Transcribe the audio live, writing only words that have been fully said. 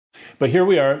But here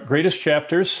we are, greatest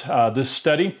chapters, this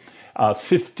study,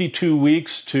 52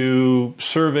 weeks to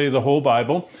survey the whole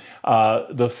Bible.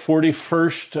 The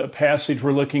 41st passage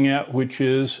we're looking at, which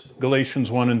is Galatians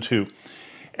 1 and 2.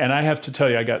 And I have to tell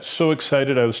you, I got so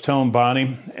excited. I was telling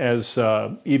Bonnie, as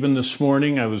even this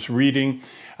morning, I was reading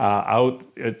out.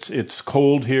 It's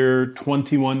cold here,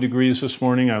 21 degrees this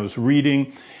morning. I was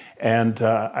reading, and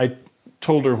I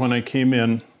told her when I came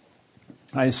in,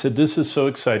 I said, this is so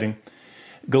exciting.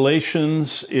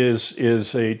 Galatians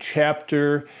is a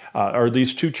chapter, or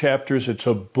these two chapters, it's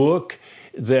a book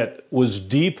that was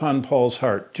deep on Paul's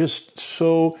heart, just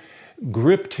so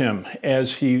gripped him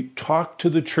as he talked to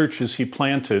the churches he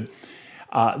planted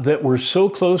that were so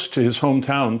close to his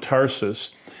hometown,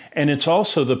 Tarsus. And it's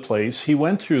also the place he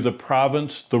went through the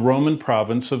province, the Roman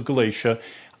province of Galatia,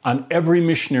 on every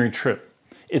missionary trip.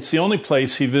 It's the only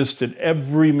place he visited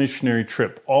every missionary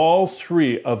trip, all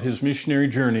three of his missionary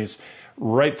journeys,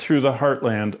 right through the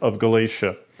heartland of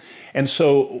Galatia. And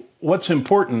so what's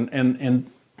important,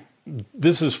 and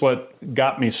this is what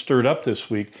got me stirred up this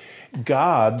week,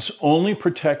 God's only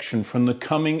protection from the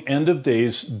coming end of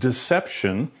days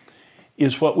deception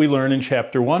is what we learn in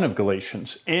chapter 1 of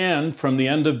Galatians, and from the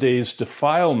end of days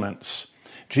defilements.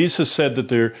 Jesus said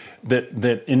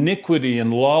that iniquity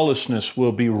and lawlessness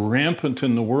will be rampant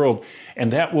in the world,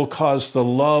 and that will cause the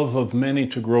love of many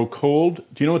to grow cold.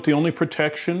 Do you know what the only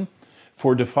protection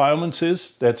for defilements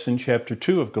is? That's in chapter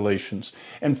 2 of Galatians.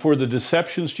 And for the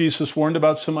deceptions Jesus warned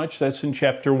about so much, that's in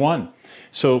chapter 1.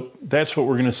 So that's what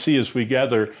we're going to see as we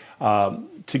gather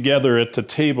together at the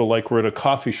table like we're at a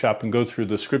coffee shop and go through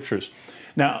the scriptures.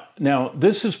 Now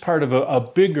this is part of a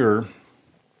bigger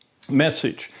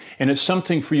message, and it's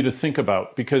something for you to think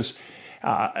about, because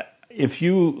if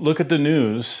you look at the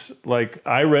news, like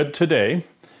I read today,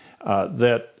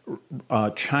 that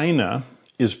China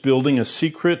is building a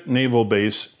secret naval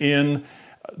base in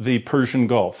the Persian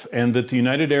Gulf, and that the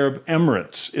United Arab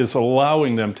Emirates is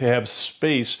allowing them to have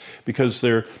space because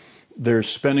they're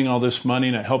spending all this money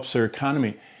and it helps their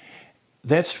economy.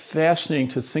 That's fascinating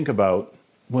to think about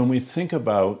when we think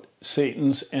about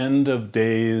Satan's end of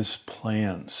days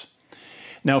plans.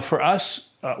 Now for us,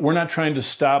 we're not trying to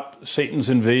stop Satan's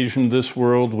invasion of this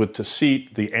world with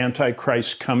deceit, the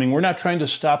Antichrist coming. We're not trying to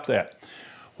stop that.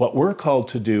 What we're called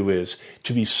to do is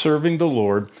to be serving the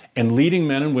Lord and leading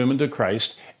men and women to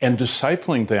Christ and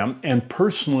discipling them and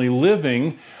personally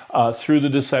living through the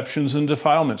deceptions and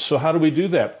defilements. So how do we do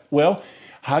that? Well,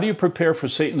 how do you prepare for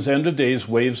Satan's end of days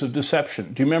waves of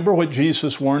deception? Do you remember what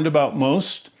Jesus warned about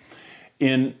most?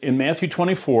 In Matthew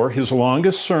 24, his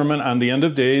longest sermon on the end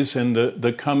of days and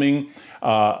the coming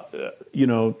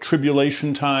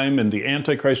tribulation time and the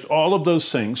Antichrist, all of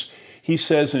those things, he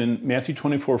says in Matthew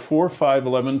 24, 4, 5,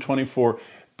 11, 24,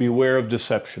 beware of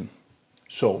deception.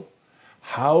 So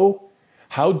how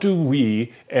do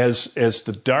we, as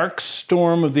the dark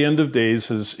storm of the end of days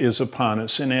is upon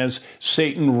us, and as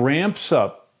Satan ramps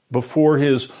up before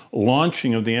his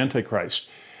launching of the Antichrist,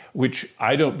 which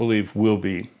I don't believe will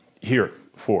be here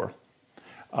for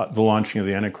the launching of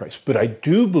the Antichrist, but I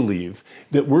do believe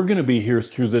that we're going to be here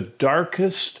through the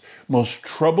darkest, most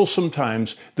troublesome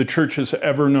times the church has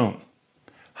ever known.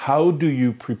 How do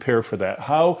you prepare for that?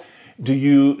 How do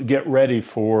you get ready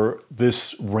for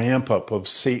this ramp up of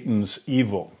Satan's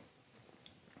evil?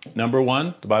 Number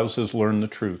one, the Bible says, learn the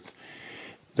truth.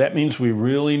 That means we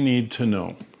really need to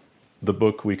know the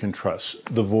book we can trust,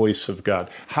 the voice of God.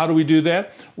 How do we do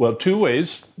that? Well, two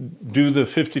ways. Do the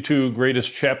 52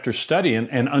 greatest chapter study and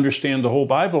understand the whole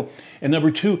Bible. And number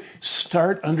two,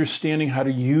 start understanding how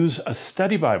to use a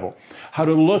study Bible, how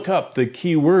to look up the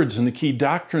key words and the key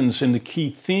doctrines and the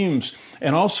key themes,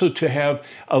 and also to have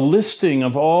a listing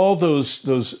of all those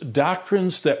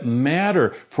doctrines that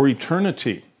matter for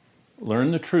eternity.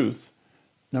 Learn the truth.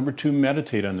 Number two,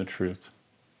 meditate on the truth.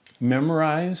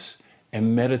 Memorize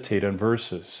and meditate on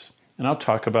verses. And I'll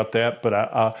talk about that, but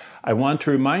I want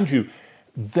to remind you,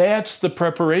 that's the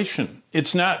preparation.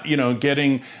 It's not,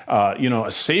 getting, a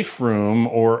safe room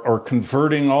or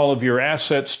converting all of your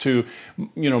assets to,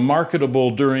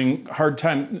 marketable during hard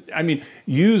time. I mean,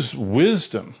 use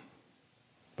wisdom.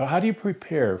 But how do you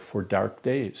prepare for dark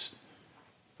days?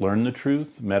 Learn the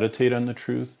truth, meditate on the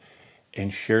truth,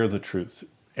 and share the truth.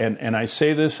 And I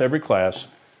say this every class.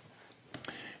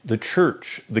 The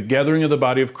church, the gathering of the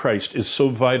body of Christ, is so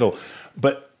vital.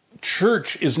 But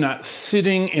church is not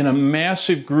sitting in a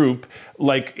massive group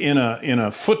like in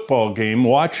a football game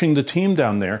watching the team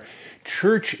down there.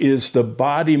 Church is the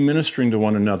body ministering to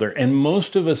one another. And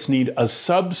most of us need a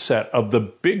subset of the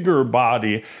bigger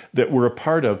body that we're a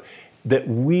part of, that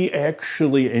we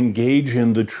actually engage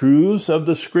in the truths of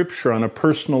the Scripture on a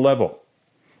personal level.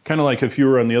 Kind of like if you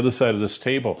were on the other side of this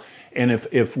table. And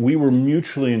if we were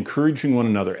mutually encouraging one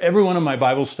another. Every one of my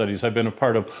Bible studies I've been a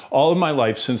part of all of my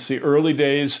life since the early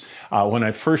days when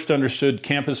I first understood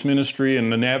campus ministry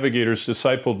and the Navigators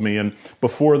discipled me. And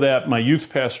before that, my youth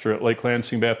pastor at Lake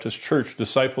Lansing Baptist Church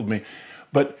discipled me.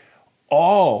 But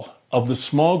all of the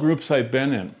small groups I've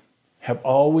been in have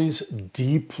always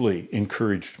deeply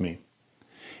encouraged me.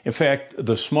 In fact,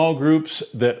 the small groups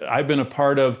that I've been a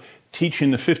part of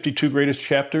teaching the 52 greatest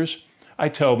chapters, I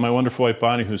tell my wonderful wife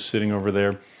Bonnie, who's sitting over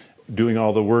there doing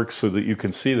all the work so that you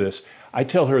can see this, I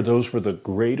tell her those were the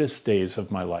greatest days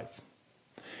of my life.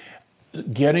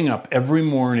 Getting up every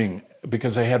morning,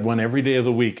 because I had one every day of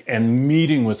the week, and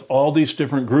meeting with all these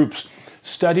different groups,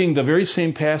 studying the very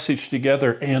same passage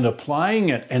together and applying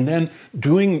it, and then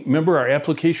doing, remember our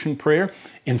application prayer,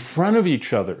 in front of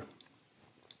each other.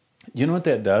 You know what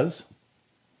that does?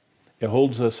 It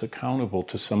holds us accountable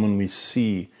to someone we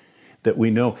see that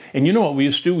we know. And you know what we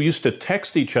used to do? We used to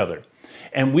text each other.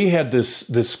 And we had this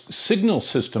signal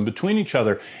system between each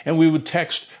other. And we would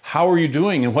text, how are you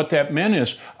doing? And what that meant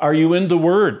is, are you in the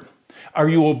Word? Are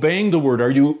you obeying the Word?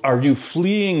 Are you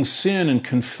fleeing sin and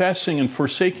confessing and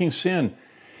forsaking sin?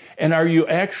 And are you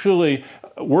actually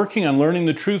working on learning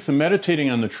the truth and meditating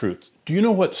on the truth? Do you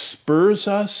know what spurs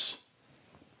us?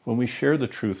 When we share the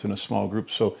truth in a small group.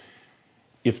 So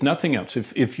if nothing else,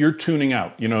 if you're tuning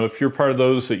out, if you're part of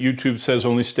those that YouTube says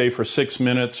only stay for 6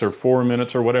 minutes or 4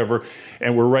 minutes or whatever,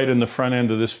 and we're right in the front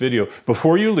end of this video,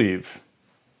 before you leave,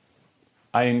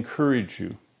 I encourage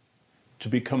you to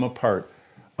become a part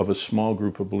of a small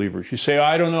group of believers. You say,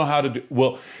 I don't know how to do.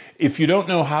 Well, if you don't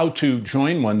know how to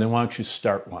join one, then why don't you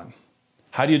start one?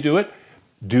 How do you do it?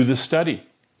 Do the study.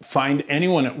 Find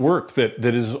anyone at work that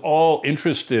is all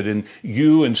interested in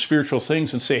you and spiritual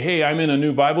things and say, hey, I'm in a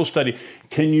new Bible study.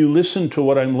 Can you listen to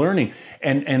what I'm learning?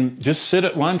 And just sit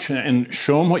at lunch and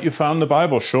show them what you found in the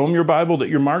Bible. Show them your Bible that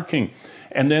you're marking.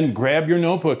 And then grab your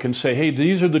notebook and say, hey,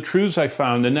 these are the truths I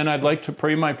found. And then I'd like to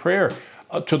pray my prayer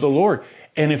to the Lord.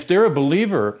 And if they're a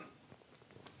believer,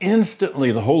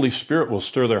 instantly the Holy Spirit will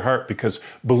stir their heart because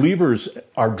believers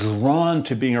are drawn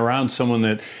to being around someone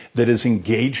that is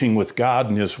engaging with God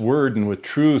and His Word and with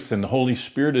truth, and the Holy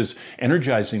Spirit is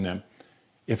energizing them.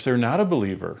 If they're not a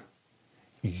believer,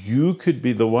 you could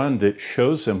be the one that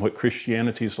shows them what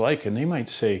Christianity is like, and they might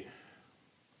say,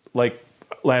 like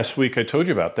last week I told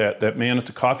you about that man at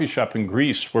the coffee shop in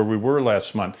Greece where we were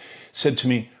last month, said to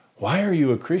me, why are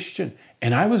you a Christian?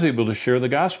 And I was able to share the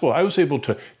gospel. I was able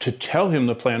to tell him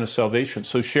the plan of salvation.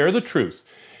 So share the truth.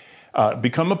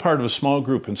 Become a part of a small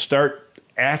group and start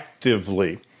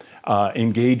actively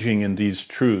engaging in these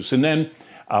truths. And then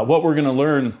what we're going to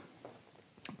learn,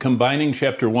 combining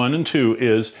chapter 1 and 2,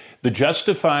 is the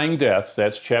justifying death,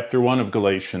 that's chapter 1 of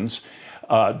Galatians,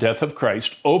 death of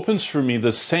Christ, opens for me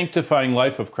the sanctifying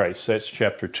life of Christ, that's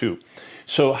chapter 2.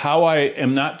 So how I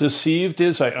am not deceived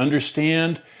is I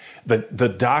understand the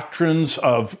doctrines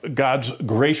of God's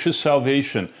gracious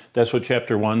salvation. That's what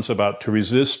chapter 1's about, to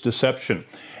resist deception.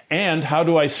 And how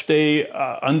do I stay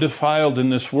undefiled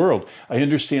in this world? I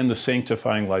understand the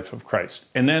sanctifying life of Christ.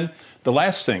 And then the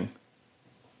last thing,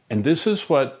 and this is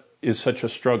what is such a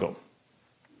struggle.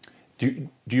 Do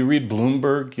you read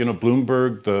Bloomberg? You know,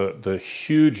 Bloomberg, the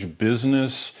huge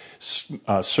business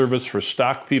service for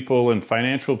stock people and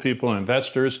financial people and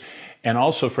investors. And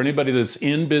also for anybody that's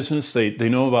in business, they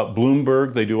know about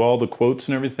Bloomberg. They do all the quotes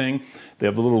and everything. They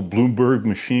have the little Bloomberg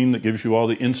machine that gives you all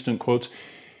the instant quotes.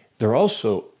 They're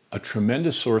also a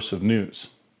tremendous source of news.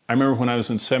 I remember when I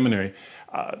was in seminary,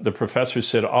 the professor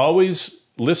said, always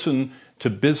listen to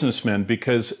businessmen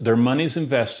because their money's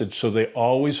invested, so they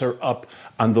always are up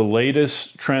on the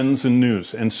latest trends and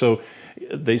news. And so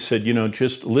they said,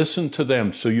 just listen to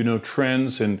them so you know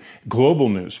trends and global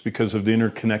news because of the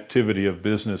interconnectivity of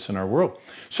business in our world.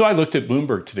 So I looked at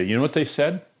Bloomberg today. You know what they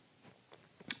said?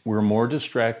 We're more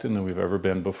distracted than we've ever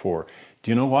been before. Do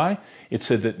you know why? It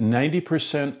said that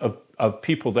 90% of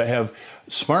people that have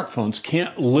smartphones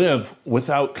can't live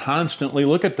without constantly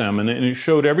look at them. And it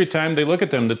showed every time they look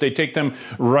at them that they take them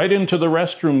right into the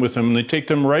restroom with them, and they take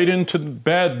them right into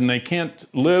bed, and they can't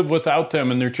live without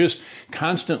them, and they're just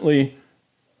constantly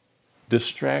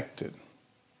distracted.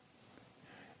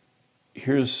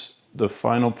 Here's the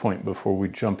final point before we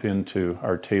jump into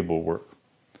our table work.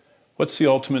 What's the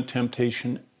ultimate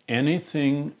temptation?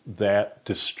 Anything that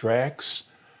distracts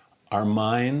our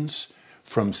minds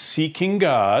from seeking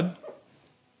God.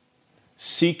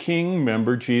 Seeking,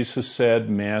 remember Jesus said,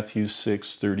 Matthew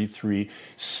 6:33,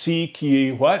 seek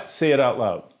ye, what? Say it out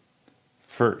loud.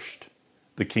 First,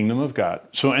 the kingdom of God.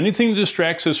 So anything that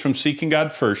distracts us from seeking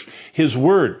God first, His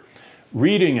Word,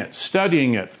 reading it,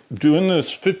 studying it, doing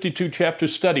this 52-chapter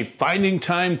study, finding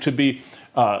time to be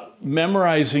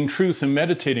memorizing truth and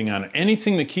meditating on it.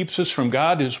 Anything that keeps us from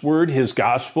God, His Word, His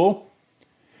gospel,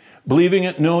 believing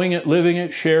it, knowing it, living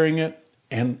it, sharing it,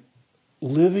 and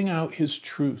living out His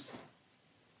truth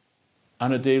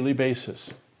on a daily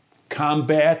basis.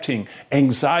 Combating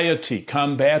anxiety,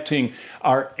 combating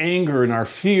our anger and our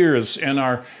fears and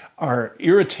our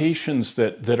irritations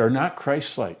that are not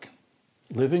Christ-like.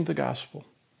 Living the gospel.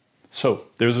 So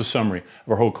there's a summary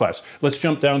of our whole class. Let's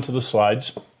jump down to the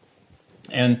slides.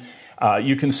 And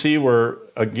you can see we're,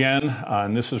 again,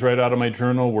 and this is right out of my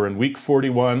journal, we're in week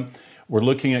 41. We're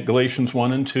looking at Galatians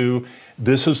 1 and 2.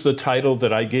 This is the title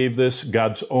that I gave this,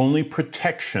 God's Only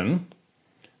Protection.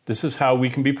 This is how we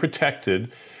can be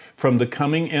protected from the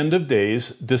coming end of days,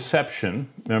 deception.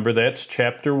 Remember, that's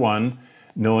chapter 1,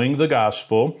 knowing the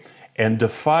gospel. And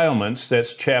defilements,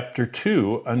 that's chapter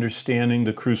 2, understanding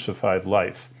the crucified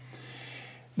life.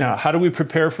 Now, how do we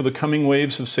prepare for the coming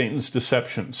waves of Satan's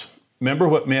deceptions? Remember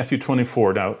what Matthew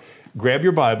 24. Now, grab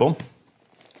your Bible,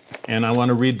 and I want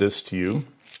to read this to you.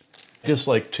 I just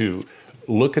like to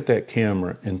look at that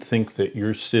camera and think that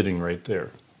you're sitting right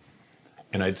there.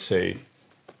 And I'd say,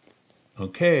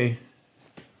 okay,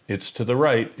 it's to the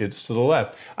right, it's to the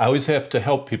left. I always have to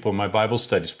help people in my Bible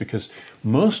studies because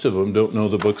most of them don't know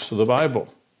the books of the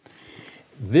Bible.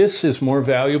 This is more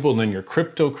valuable than your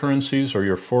cryptocurrencies or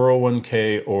your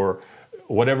 401k or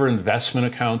whatever investment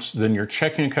accounts, than your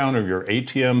checking account or your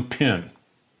ATM PIN.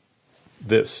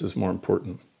 This is more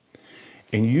important.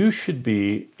 And you should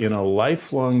be in a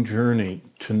lifelong journey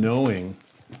to knowing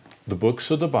the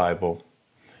books of the Bible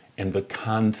and the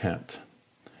content,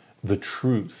 the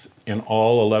truth in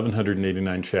all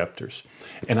 1,189 chapters.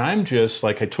 And I'm just,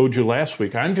 like I told you last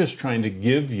week, I'm just trying to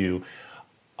give you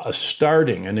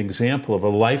an example of a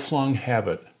lifelong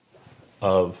habit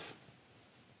of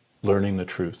learning the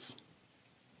truth.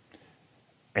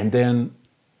 And then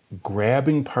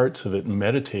grabbing parts of it and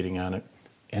meditating on it,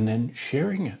 and then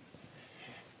sharing it.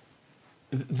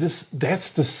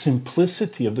 That's the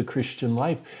simplicity of the Christian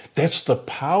life. That's the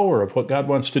power of what God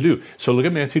wants to do. So look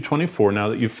at Matthew 24 now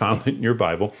that you've found it in your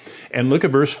Bible, and look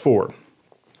at verse 4.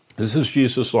 This is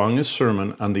Jesus' longest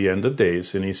sermon on the end of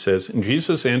days, and he says, and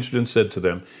Jesus answered and said to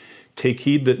them, take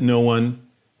heed that no one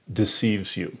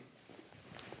deceives you.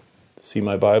 See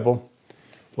my Bible?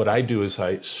 What I do is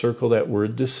I circle that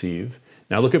word deceive.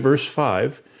 Now look at verse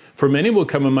 5. For many will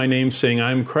come in my name saying,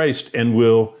 I am Christ, and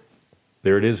will,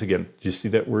 there it is again. Do you see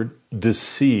that word?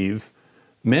 Deceive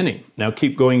many. Now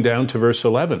keep going down to verse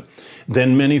 11.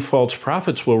 Then many false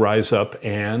prophets will rise up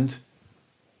and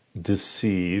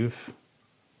deceive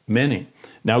many.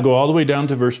 Now go all the way down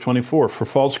to verse 24. For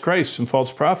false Christs and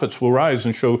false prophets will rise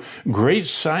and show great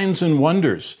signs and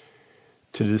wonders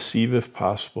to deceive, if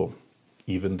possible,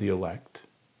 even the elect.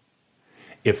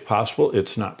 If possible,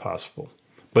 it's not possible.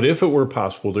 But if it were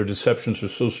possible, their deceptions are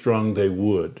so strong they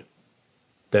would.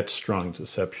 That's strong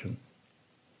deception.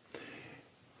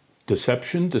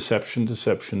 Deception, deception,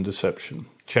 deception, deception.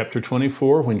 Chapter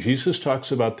 24, when Jesus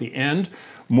talks about the end,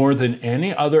 more than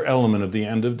any other element of the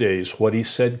end of days, what he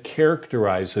said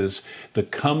characterizes the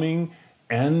coming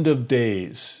end of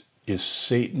days is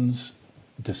Satan's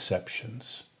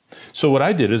deceptions. So what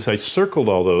I did is I circled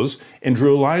all those and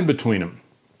drew a line between them.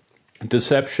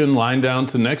 Deception, line down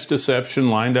to next deception,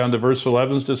 line down to verse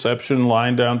 11's deception,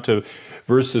 line down to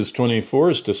verses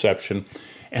 24's deception.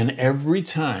 And every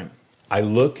time I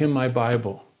look in my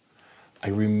Bible, I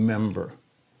remember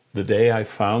the day I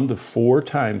found the 4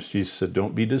 times Jesus said,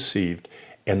 don't be deceived,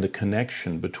 and the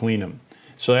connection between them.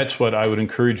 So that's what I would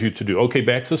encourage you to do. Okay,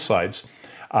 back to the slides.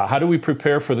 How do we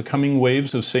prepare for the coming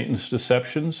waves of Satan's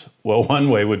deceptions? Well, one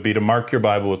way would be to mark your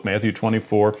Bible with Matthew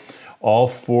 24, all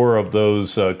 4 of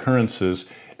those occurrences,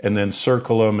 and then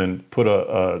circle them and put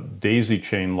a daisy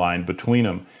chain line between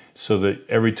them so that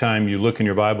every time you look in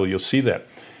your Bible, you'll see that.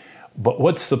 But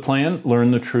what's the plan?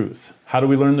 Learn the truth. How do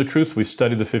we learn the truth? We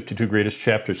study the 52 greatest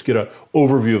chapters, get an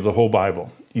overview of the whole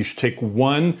Bible. You should take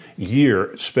 1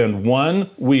 year, spend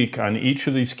 1 week on each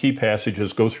of these key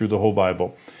passages, go through the whole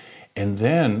Bible. And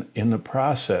then, in the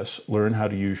process, learn how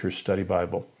to use your study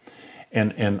Bible.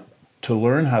 And to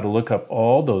learn how to look up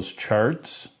all those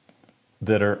charts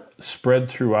that are spread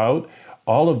throughout,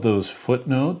 all of those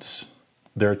footnotes.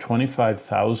 There are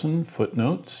 25,000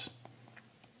 footnotes.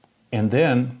 And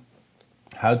then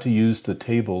how to use the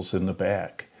tables in the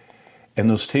back. And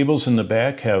those tables in the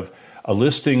back have a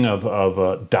listing of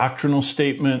a doctrinal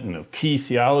statement and of key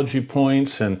theology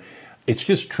points, and it's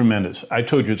just tremendous. I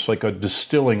told you it's like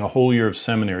distilling a whole year of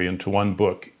seminary into one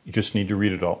book. You just need to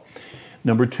read it all.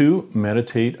 Number 2,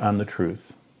 meditate on the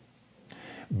truth.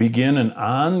 begin an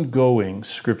ongoing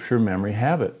scripture memory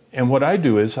habit. And what I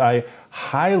do is I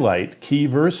highlight key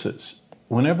verses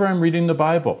whenever I'm reading the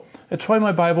Bible. That's why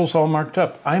my Bible's all marked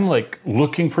up. I'm like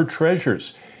looking for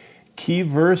treasures, key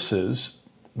verses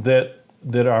that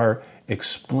are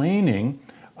explaining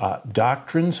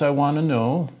doctrines I want to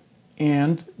know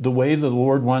and the way the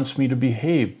Lord wants me to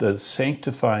behave, the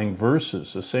sanctifying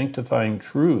verses, the sanctifying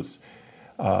truths.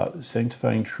 And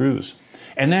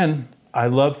then I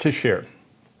love to share.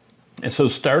 And so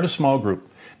start a small group.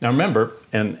 Now remember,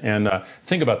 and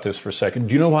think about this for a second.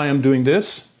 Do you know why I'm doing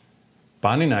this?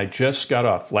 Bonnie and I just got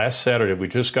off. Last Saturday, we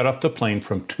just got off the plane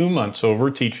from 2 months over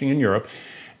teaching in Europe.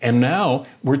 And now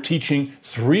we're teaching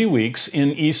 3 weeks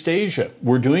in East Asia.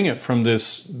 We're doing it from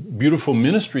this beautiful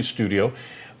ministry studio.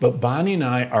 But Bonnie and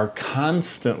I are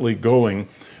constantly going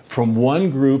from one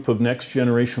group of next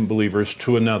generation believers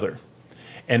to another.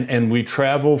 And we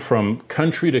travel from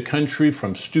country to country,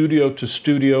 from studio to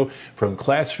studio, from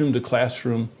classroom to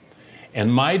classroom.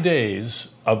 And my days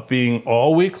of being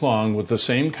all week long with the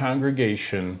same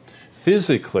congregation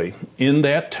physically in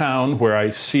that town where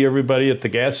I see everybody at the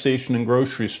gas station and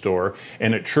grocery store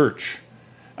and at church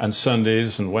on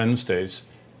Sundays and Wednesdays,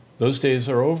 those days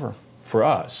are over for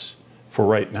us for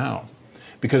right now.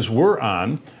 Because we're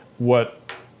on what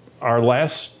our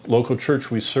last local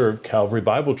church we served, Calvary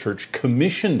Bible Church,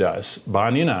 commissioned us,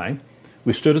 Bonnie and I.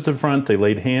 We stood at the front. They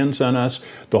laid hands on us.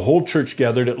 The whole church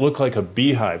gathered. It looked like a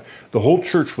beehive. The whole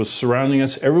church was surrounding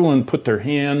us. Everyone put their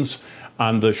hands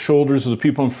on the shoulders of the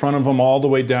people in front of them all the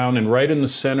way down. And right in the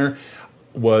center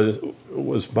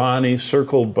was Bonnie,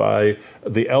 circled by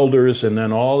the elders, and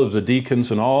then all of the deacons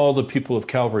and all the people of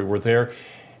Calvary were there.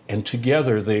 And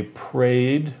together they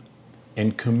prayed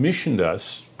and commissioned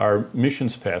us. Our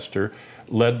missions pastor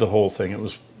led the whole thing. It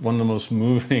was one of the most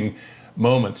moving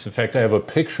moments. In fact, I have a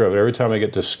picture of it. Every time I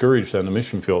get discouraged on the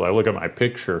mission field, I look at my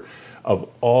picture of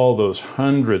all those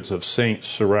hundreds of saints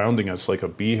surrounding us like a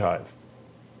beehive.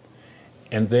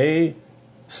 And they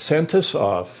sent us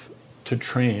off to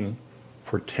train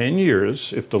for 10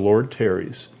 years, if the Lord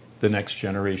tarries, the next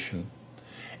generation.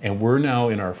 And we're now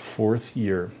in our 4th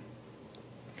year.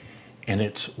 And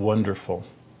it's wonderful.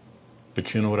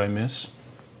 But you know what I miss?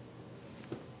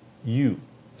 You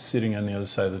sitting on the other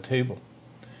side of the table.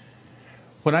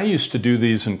 When I used to do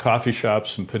these in coffee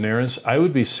shops and Paneras, I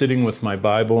would be sitting with my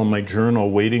Bible and my journal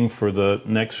waiting for the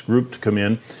next group to come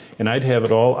in, and I'd have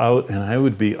it all out, and I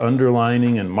would be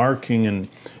underlining and marking and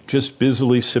just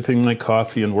busily sipping my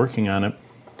coffee and working on it.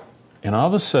 And all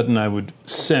of a sudden I would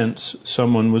sense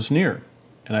someone was near,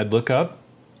 and I'd look up.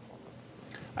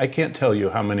 I can't tell you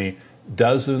how many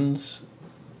dozens,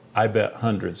 I bet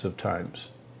hundreds of times.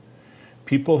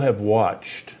 People have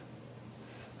watched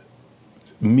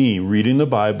me reading the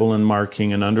Bible and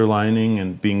marking and underlining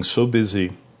and being so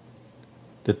busy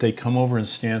that they come over and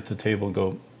stand at the table and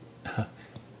go,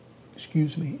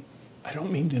 "Excuse me, I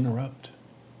don't mean to interrupt,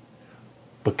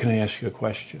 but can I ask you a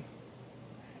question?"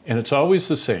 And it's always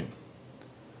the same.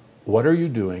 What are you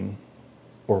doing,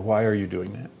 or why are you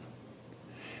doing that?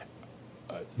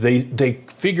 They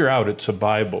figure out it's a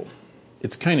Bible.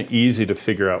 It's kind of easy to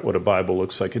figure out what a Bible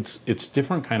looks like. It's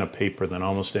different kind of paper than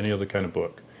almost any other kind of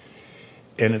book.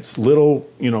 And it's little,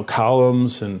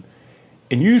 columns, and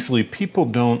usually people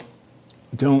don't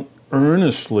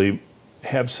earnestly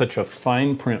have such a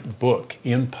fine print book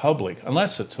in public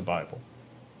unless it's a Bible.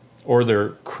 Or they're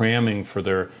cramming for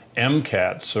their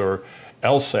MCATs or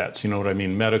LSATs, you know what I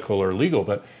mean, medical or legal,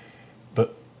 but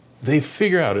they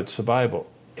figure out it's a Bible.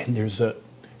 And there's a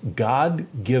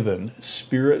God-given,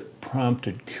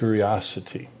 spirit-prompted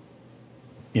curiosity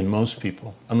in most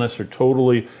people, unless they're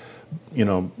totally,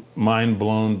 mind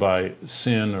blown by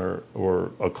sin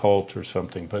or a cult or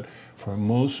something. But for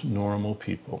most normal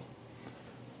people,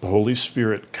 the Holy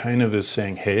Spirit kind of is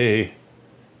saying, hey,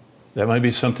 that might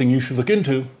be something you should look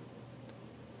into.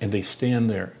 And they stand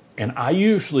there. And I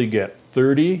usually get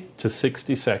 30 to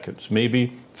 60 seconds,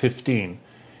 maybe 15,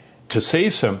 to say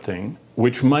something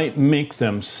which might make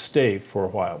them stay for a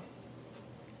while.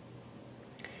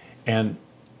 And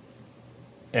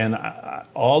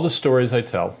all the stories I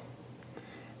tell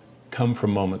come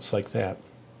from moments like that.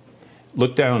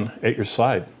 Look down at your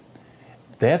slide.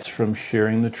 That's from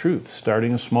sharing the truth,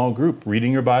 starting a small group,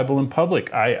 reading your Bible in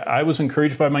public. I was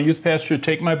encouraged by my youth pastor to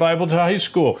take my Bible to high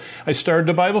school. I started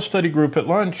a Bible study group at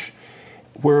lunch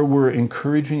where we're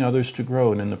encouraging others to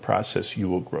grow, and in the process, you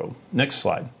will grow. Next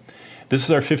slide. This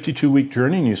is our 52-week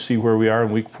journey, and you see where we are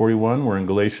in week 41. We're in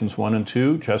Galatians 1 and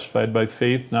 2, justified by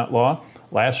faith, not law.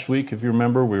 Last week, if you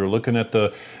remember, we were looking at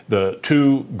the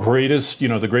two greatest,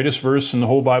 the greatest verse in the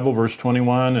whole Bible, verse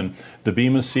 21, and the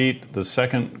Bema seat, the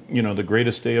second, the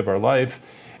greatest day of our life.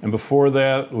 And before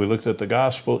that, we looked at the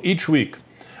gospel. Each week,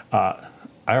 I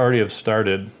already have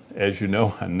started, as you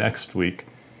know, on next week,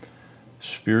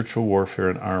 spiritual warfare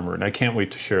and armor. And I can't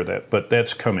wait to share that, but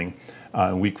that's coming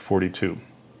in week 42.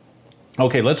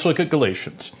 Okay, let's look at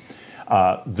Galatians.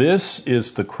 This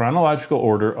is the chronological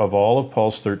order of all of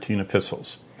Paul's 13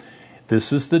 epistles.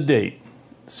 This is the date.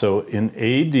 So in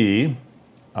AD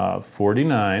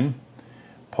 49,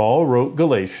 Paul wrote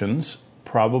Galatians,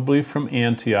 probably from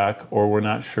Antioch, or we're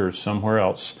not sure, somewhere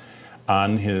else,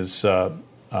 on his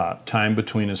time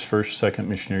between his first, second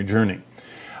missionary journey.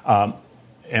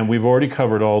 And we've already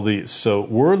covered all these. So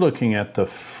we're looking at the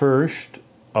first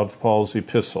of Paul's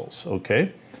epistles,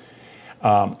 okay?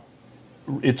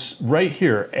 It's right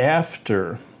here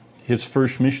after his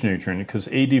first missionary journey, because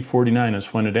AD 49 is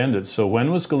when it ended. So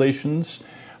when was Galatians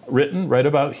written? Right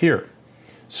about here.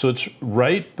 So it's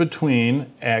right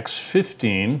between Acts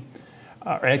 14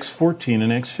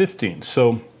 and Acts 15.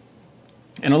 So,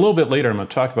 and a little bit later I'm going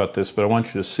to talk about this, but I want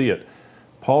you to see it.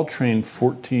 Paul trained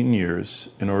 14 years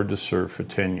in order to serve for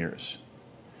 10 years.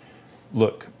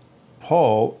 Look,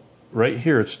 Paul, right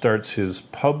here it starts his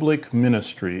public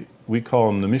ministry. We call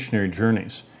them the missionary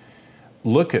journeys.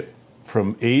 Look at,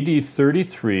 from AD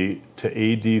 33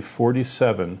 to AD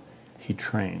 47, he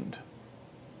trained.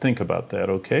 Think about that,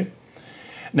 okay?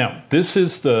 Now, this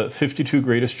is the 52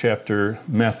 greatest chapter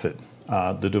method,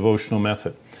 the devotional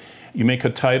method. You make a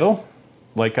title,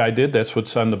 like I did. That's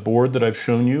what's on the board that I've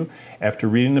shown you. After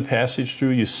reading the passage through,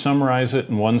 you summarize it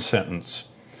in one sentence.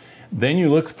 Then you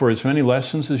look for as many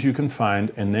lessons as you can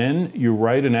find, and then you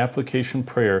write an application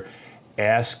prayer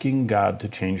asking God to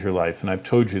change your life. And I've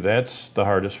told you that's the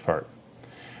hardest part.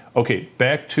 Okay,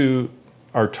 back to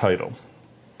our title.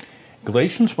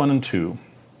 Galatians 1 and 2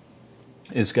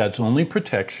 is God's only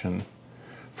protection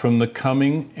from the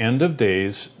coming end of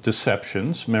days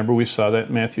deceptions. Remember, we saw that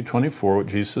in Matthew 24, what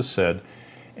Jesus said.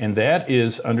 And that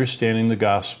is understanding the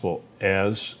gospel,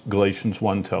 as Galatians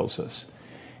 1 tells us.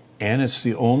 And it's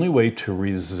the only way to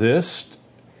resist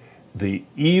the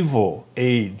evil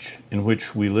age in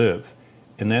which we live.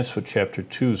 And that's what chapter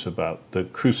 2 is about, the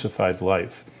crucified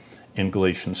life in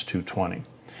Galatians 2:20.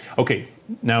 Okay,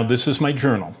 now this is my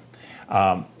journal.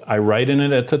 I write in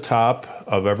it at the top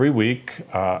of every week.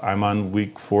 I'm on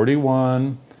week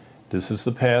 41. This is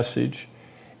the passage.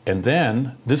 And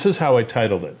then, this is how I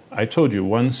titled it. I told you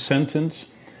one sentence.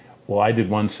 Well, I did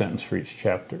one sentence for each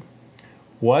chapter.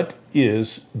 What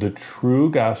is the true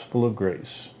gospel of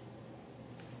grace?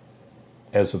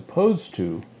 As opposed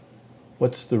to,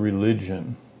 what's the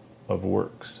religion of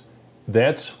works?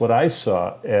 That's what I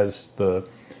saw as the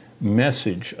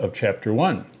message of chapter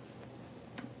 1.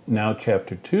 Now,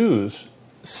 chapter 2's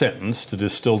sentence, to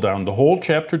distill down the whole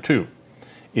chapter 2,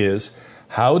 is,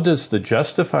 how does the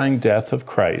justifying death of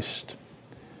Christ,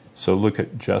 so look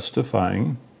at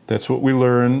justifying, that's what we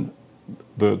learn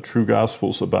the true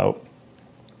gospel's about,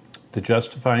 the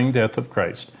justifying death of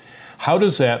Christ. How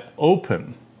does that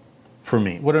open for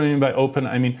me? What do I mean by open?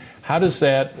 I mean, how does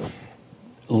that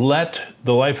let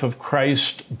the life of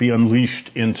Christ be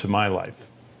unleashed into my life?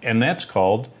 And that's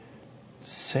called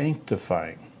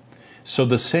sanctifying. So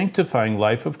the sanctifying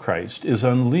life of Christ is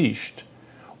unleashed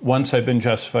once I've been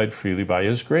justified freely by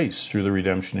His grace through the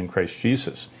redemption in Christ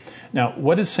Jesus. Now,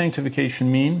 what does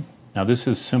sanctification mean? Now, this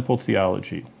is simple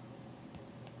theology.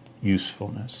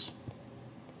 Usefulness.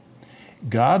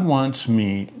 God wants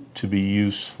me to be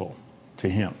useful to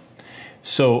Him.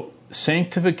 So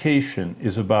sanctification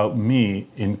is about me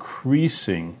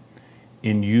increasing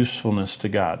in usefulness to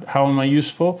God. How am I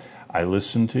useful? I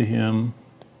listen to Him.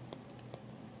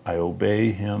 I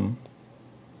obey Him.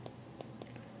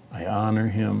 I honor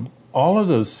Him. All of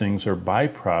those things are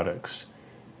byproducts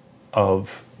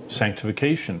of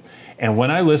sanctification. And when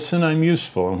I listen, I'm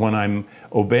useful. And when I'm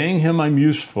obeying Him, I'm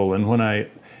useful. And when I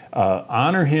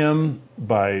honor Him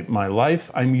by my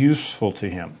life, I'm useful to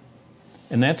Him.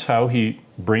 And that's how He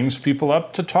brings people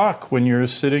up to talk when you're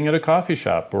sitting at a coffee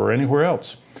shop or anywhere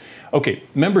else. Okay,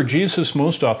 remember, Jesus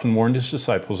most often warned His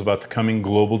disciples about the coming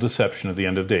global deception of the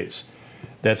end of days.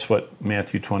 That's what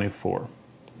Matthew 24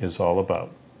 is all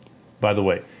about. By the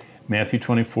way, Matthew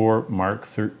 24, Mark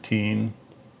 13,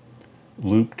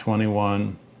 Luke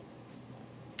 21,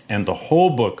 and the whole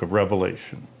book of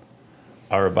Revelation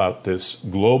are about this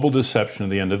global deception of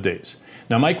the end of days.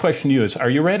 Now, my question to you is, are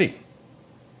you ready?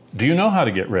 Do you know how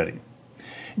to get ready?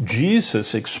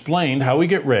 Jesus explained how we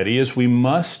get ready is we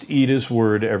must eat His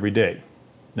word every day.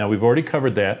 Now, we've already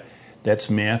covered that. That's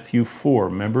Matthew 4.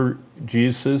 Remember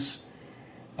Jesus,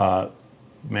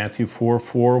 Matthew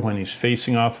 4:4, when He's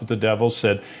facing off with the devil,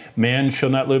 said, man shall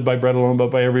not live by bread alone, but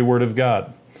by every word of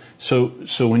God.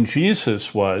 So when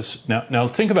Jesus was, now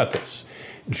think about this.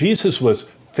 Jesus was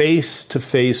face to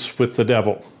face with the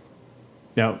devil.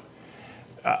 Now,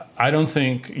 I don't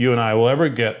think you and I will ever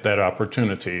get that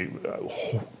opportunity.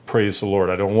 Praise the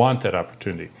Lord. I don't want that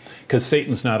opportunity because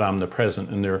Satan's not omnipresent,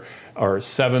 and there are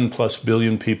 7+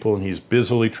 billion people, and he's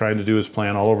busily trying to do his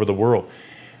plan all over the world.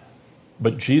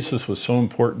 But Jesus was so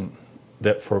important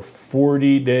that for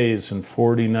 40 days and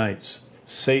 40 nights,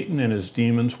 Satan and his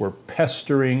demons were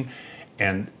pestering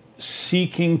and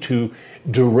seeking to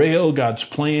derail God's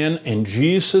plan, and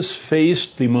Jesus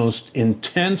faced the most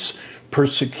intense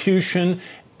persecution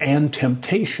and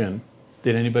temptation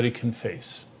that anybody can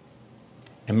face.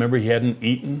 And remember, he hadn't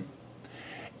eaten,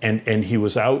 and he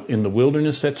was out in the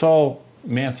wilderness. That's all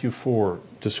Matthew 4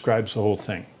 describes the whole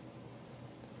thing.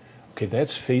 Okay,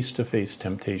 that's face-to-face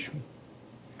temptation.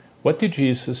 What did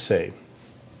Jesus say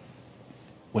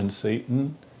when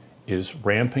Satan is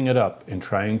ramping it up and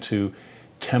trying to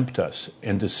tempt us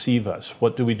and deceive us?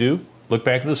 What do? Look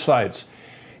back at the slides.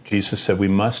 Jesus said we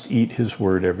must eat his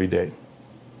word every day.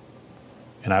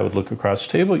 And I would look across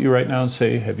the table at you right now and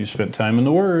say, have you spent time in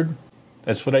the word?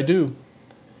 That's what I do.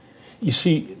 You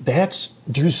see,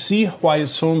 do you see why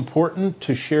it's so important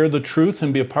to share the truth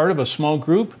and be a part of a small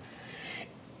group?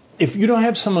 If you don't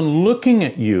have someone looking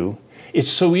at you, it's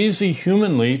so easy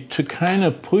humanly to kind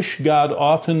of push God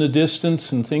off in the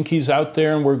distance and think he's out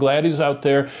there and we're glad he's out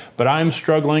there, but I'm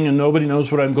struggling and nobody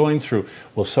knows what I'm going through.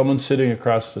 Well, someone sitting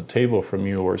across the table from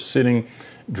you or sitting,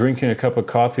 drinking a cup of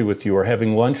coffee with you or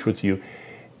having lunch with you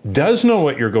does know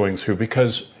what you're going through,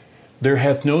 because there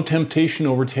hath no temptation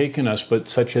overtaken us but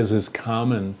such as is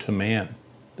common to man.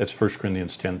 That's 1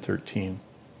 Corinthians 10:13.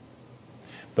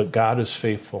 But God is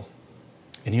faithful,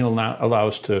 and he'll not allow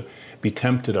us to be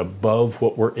tempted above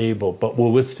what we're able, but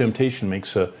with temptation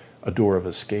makes a door of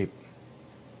escape.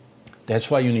 That's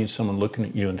why you need someone looking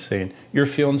at you and saying, you're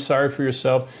feeling sorry for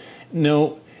yourself?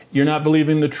 No, you're not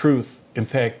believing the truth. In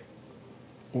fact,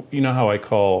 you know how I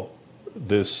call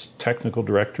this technical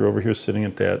director over here sitting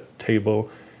at that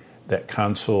table, that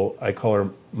console, I call her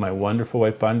my wonderful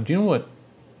wife, Bonnie. Do you know what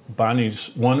Bonnie's,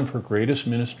 one of her greatest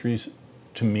ministries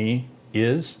to me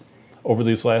is over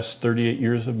these last 38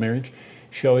 years of marriage?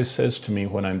 She always says to me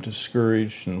when I'm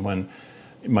discouraged and when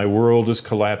my world is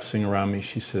collapsing around me,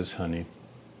 she says, honey,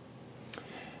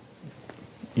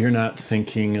 you're not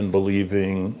thinking and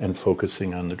believing and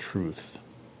focusing on the truth.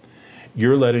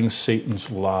 You're letting Satan's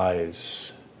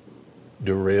lies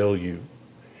derail you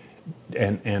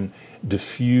and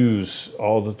diffuse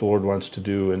all that the Lord wants to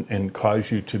do and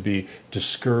cause you to be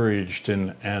discouraged.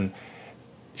 And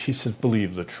she says,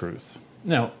 believe the truth.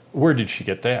 Now, where did she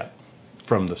get that?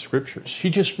 From the scriptures. She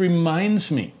just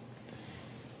reminds me.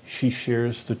 She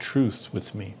shares the truth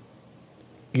with me.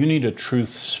 You need a truth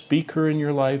speaker in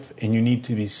your life, and you need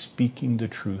to be speaking the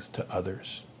truth to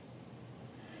others.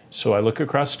 So I look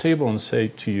across the table and say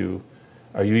to you,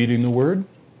 are you eating the word?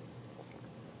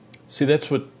 See,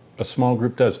 that's what a small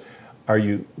group does. Are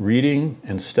you reading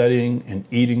and studying and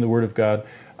eating the word of God?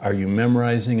 Are you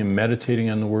memorizing and meditating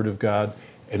on the word of God?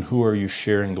 And who are you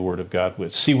sharing the word of God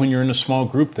with? See, when you're in a small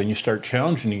group, then you start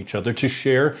challenging each other to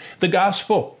share the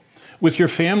gospel with your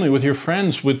family, with your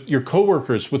friends, with your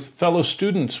coworkers, with fellow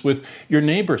students, with your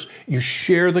neighbors. You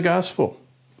share the gospel.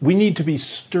 We need to be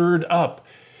stirred up.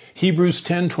 Hebrews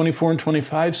 10:24 and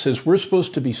 25 says we're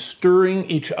supposed to be stirring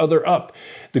each other up.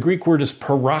 The Greek word is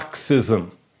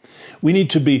paroxysm. We need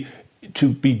to be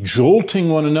jolting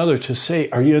one another to say,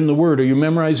 are you in the word? Are you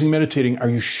memorizing, meditating? Are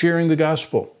you sharing the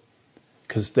gospel?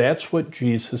 Because that's what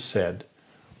Jesus said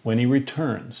when he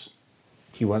returns.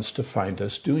 He wants to find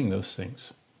us doing those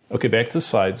things. Okay, back to the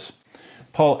slides.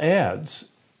 Paul adds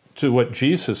to what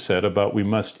Jesus said about we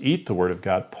must eat the word of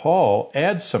God. Paul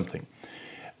adds something.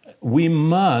 We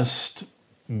must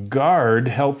guard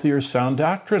healthy or sound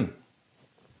doctrine.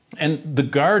 And the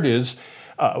guard is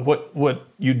what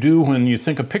you do when you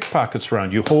think of pickpockets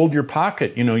around. You hold your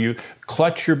pocket, you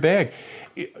clutch your bag.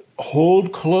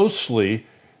 Hold closely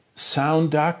sound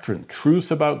doctrine,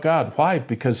 truth about God. Why?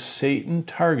 Because Satan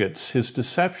targets his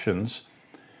deceptions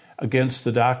against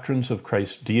the doctrines of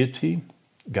Christ's deity,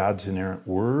 God's inerrant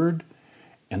word,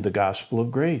 and the gospel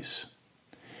of grace.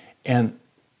 And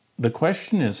the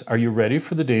question is, are you ready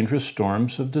for the dangerous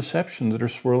storms of deception that are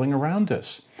swirling around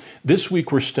us? This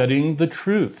week we're studying the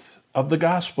truth of the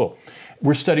gospel.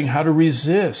 We're studying how to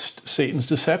resist Satan's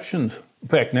deception. In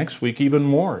fact, next week even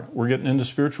more. We're getting into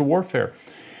spiritual warfare.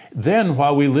 Then,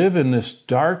 while we live in this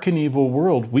dark and evil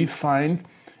world, we find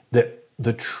that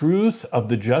the truth of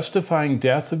the justifying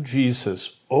death of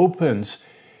Jesus opens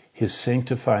his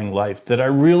sanctifying life, that I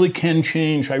really can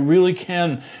change, I really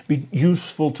can be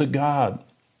useful to God.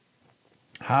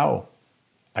 How?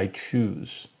 I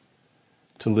choose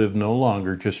to live no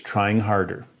longer just trying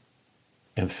harder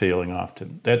and failing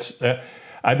often.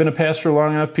 I've been a pastor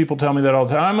long enough, people tell me that all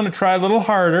the time. I'm going to try a little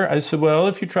harder. I said, well,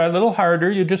 if you try a little harder,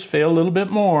 you just fail a little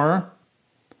bit more.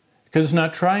 Because it's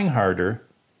not trying harder.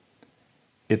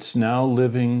 It's now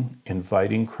living,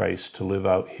 inviting Christ to live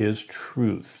out his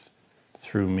truth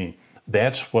through me.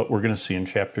 That's what we're going to see in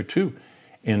chapter 2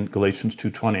 in Galatians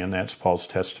 2:20, and that's Paul's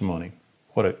testimony.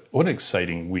 What an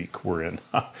exciting week we're in.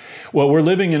 Well, we're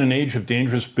living in an age of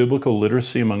dangerous biblical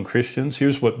literacy among Christians.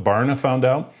 Here's what Barna found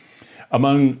out.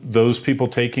 Among those people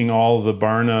taking all the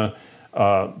Barna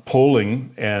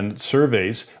polling and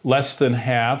surveys, less than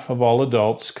half of all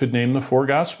adults could name the 4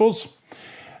 Gospels.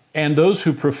 And those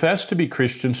who profess to be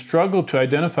Christians struggle to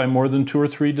identify more than 2 or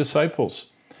 3 disciples.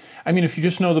 I mean, if you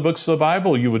just know the books of the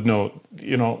Bible, you would know,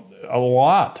 a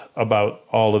lot about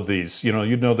all of these.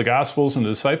 You'd know the Gospels and the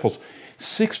disciples.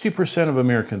 60% of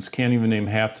Americans can't even name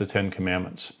half the 10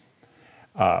 Commandments.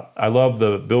 I love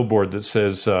the billboard that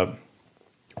says,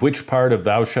 which part of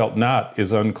thou shalt not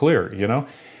is unclear,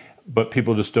 but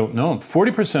people just don't know them.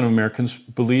 40% of Americans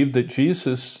believe that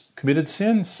Jesus committed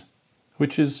sins,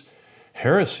 which is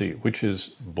heresy, which is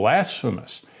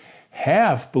blasphemous.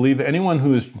 Half believe anyone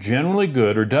who is generally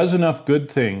good or does enough good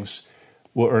things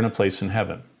will earn a place in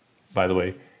heaven. By the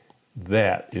way,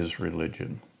 that is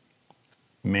religion.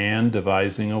 Man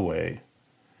devising a way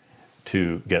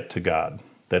to get to God.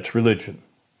 That's religion.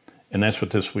 And that's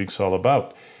what this week's all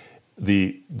about.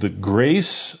 The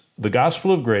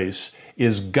gospel of grace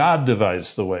is God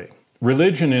devised the way.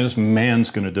 Religion is man's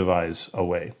going to devise a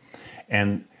way.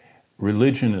 And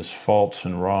religion is false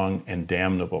and wrong and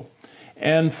damnable.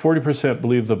 And 40%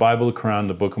 believe the Bible, the Quran,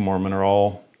 the Book of Mormon are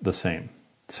all the same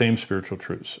spiritual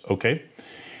truths, okay?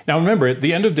 Now remember, at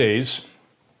the end of days,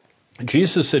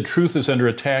 Jesus said truth is under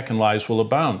attack and lies will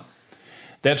abound.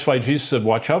 That's why Jesus said,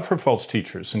 watch out for false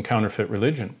teachers and counterfeit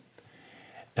religion.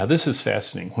 Now this is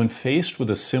fascinating. When faced with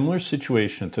a similar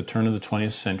situation at the turn of the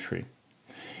 20th century,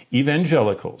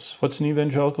 evangelicals, what's an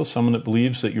evangelical? Someone that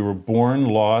believes that you were born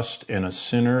lost and a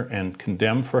sinner and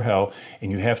condemned for hell,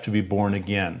 and you have to be born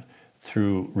again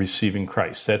through receiving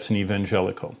Christ. That's an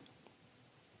evangelical.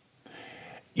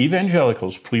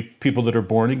 Evangelicals, people that are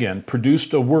born again,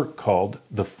 produced a work called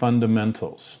The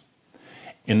Fundamentals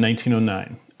in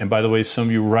 1909. And by the way, some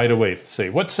of you right away say,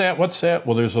 what's that?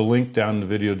 Well, there's a link down in the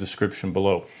video description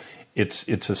below. It's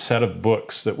a set of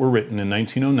books that were written in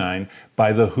 1909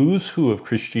 by the who's who of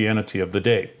Christianity of the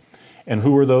day. And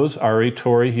who were those? R.A.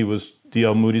 Torrey, he was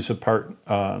D.L. Moody's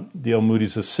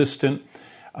assistant,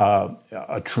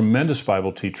 a tremendous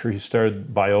Bible teacher. He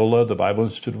started Biola, the Bible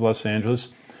Institute of Los Angeles.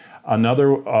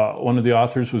 Another one of the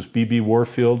authors was B.B.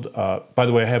 Warfield. By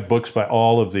the way, I have books by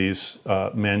all of these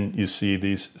men. You see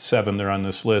these 7, they're on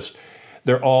this list.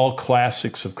 They're all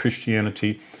classics of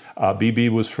Christianity. B.B.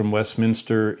 was from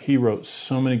Westminster. He wrote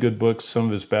so many good books. Some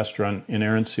of his best are on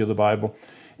inerrancy of the Bible.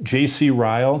 J.C.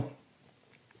 Ryle,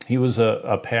 he was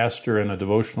a pastor and a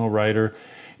devotional writer.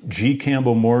 G.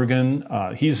 Campbell Morgan,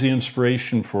 he's the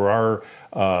inspiration for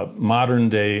our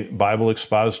modern-day Bible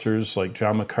expositors like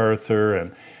John MacArthur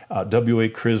and W.A.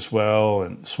 Criswell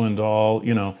and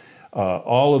Swindoll.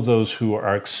 All of those who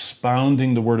are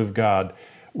expounding the Word of God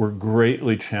were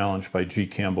greatly challenged by G.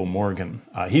 Campbell Morgan.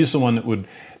 He's the one that would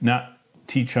not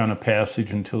teach on a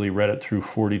passage until he read it through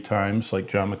 40 times, like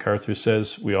John MacArthur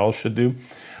says we all should do.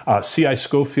 C.I.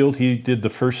 Scofield, he did the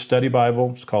first study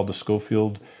Bible. It's called the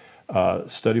Scofield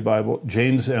Study Bible.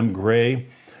 James M. Gray,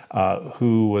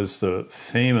 who was the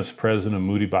famous president of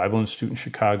Moody Bible Institute in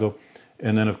Chicago.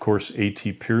 And then, of course,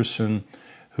 A.T. Pierson,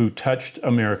 who touched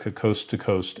America coast to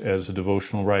coast as a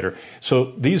devotional writer.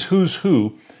 So these who's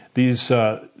who, these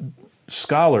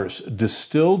scholars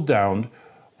distilled down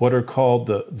what are called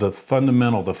the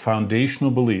fundamental, the foundational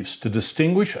beliefs to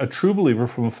distinguish a true believer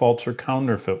from a false or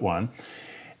counterfeit one.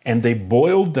 And they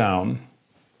boiled down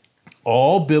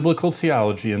all biblical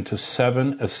theology into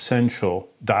 7 essential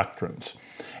doctrines.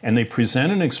 And they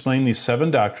present and explain these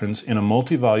 7 doctrines in a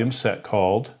multi-volume set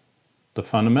called The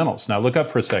Fundamentals. Now look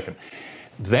up for a second.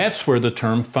 That's where the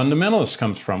term fundamentalist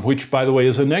comes from, which, by the way,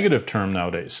 is a negative term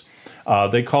nowadays.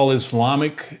 They call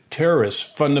Islamic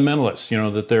terrorists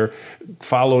fundamentalists, that they're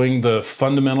following the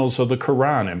fundamentals of the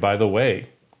Quran. And by the way,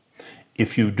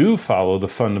 if you do follow the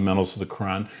fundamentals of the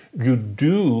Quran, you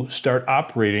do start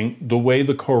operating the way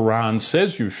the Quran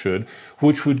says you should,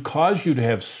 which would cause you to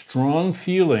have strong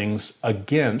feelings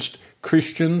against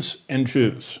Christians and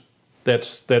Jews.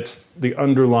 That's the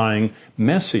underlying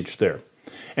message there.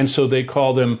 And so they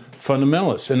call them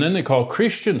fundamentalists. And then they call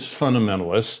Christians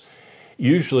fundamentalists.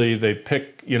 Usually they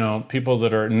pick, people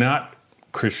that are not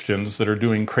Christians that are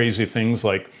doing crazy things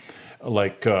like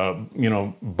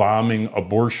bombing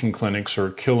abortion clinics or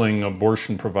killing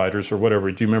abortion providers or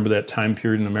whatever. Do you remember that time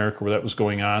period in America where that was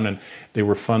going on and they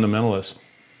were fundamentalists?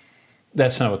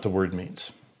 That's not what the word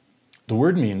means. The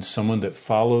word means someone that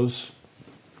follows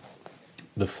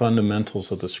the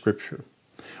fundamentals of the Scripture.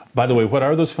 By the way, what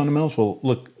are those fundamentals? Well,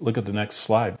 look at the next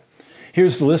slide.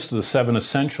 Here's the list of the 7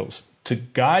 essentials to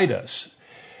guide us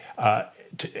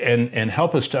and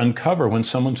help us to uncover when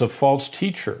someone's a false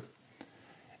teacher.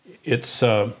 It's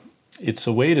a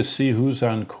way to see who's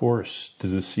on course to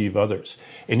deceive others.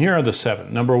 And here are the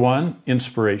 7. Number 1,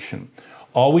 inspiration.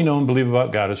 All we know and believe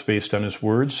about God is based on His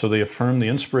words, so they affirm the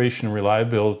inspiration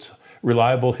and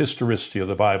reliable historicity of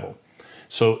the Bible.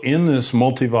 So in this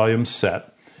multi-volume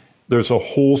set, there's a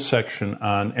whole section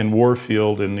on, and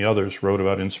Warfield and the others wrote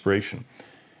about inspiration.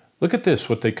 Look at this,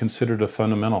 what they considered a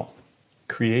fundamental: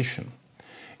 creation.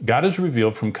 God is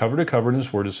revealed from cover to cover in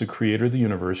His Word as the creator of the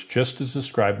universe, just as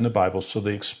described in the Bible, so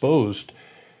they exposed,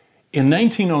 in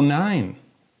 1909,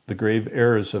 the grave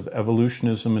errors of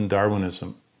evolutionism and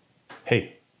Darwinism.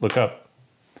 Hey, look up.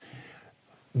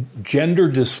 Gender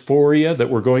dysphoria that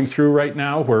we're going through right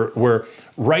now, where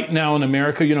right now in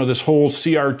America, this whole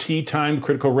CRT time,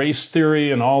 critical race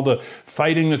theory, and all the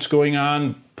fighting that's going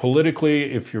on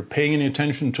politically, if you're paying any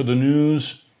attention to the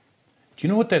news, do you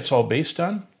know what that's all based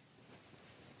on?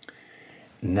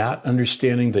 Not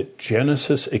understanding that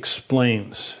Genesis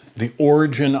explains the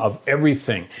origin of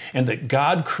everything and that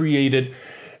God created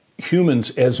humans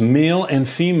as male and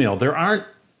female. There aren't,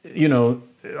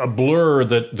 a blur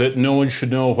that no one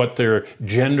should know what their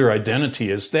gender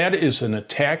identity is. That is an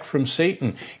attack from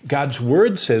Satan. God's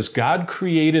Word says God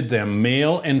created them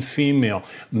male and female.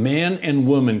 Man and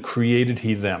woman created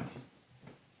He them.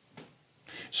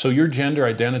 So your gender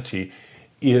identity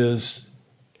is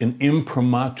an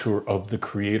imprimatur of the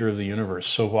creator of the universe.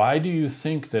 So why do you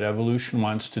think that evolution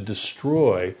wants to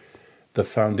destroy the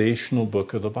foundational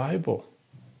book of the Bible?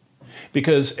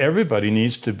 Because everybody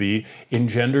needs to be in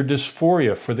gender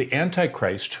dysphoria for the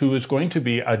Antichrist, who is going to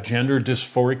be a gender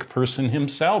dysphoric person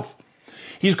himself.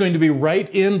 He's going to be right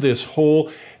in this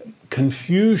whole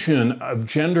confusion of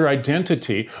gender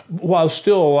identity while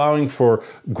still allowing for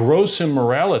gross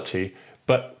immorality,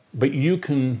 but you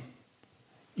can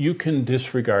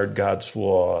disregard God's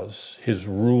laws, His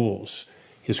rules,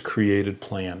 His created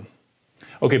plan.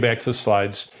 Okay, back to the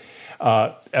slides.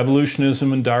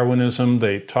 Evolutionism and Darwinism,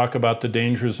 they talk about the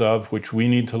dangers of, which we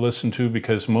need to listen to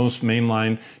because most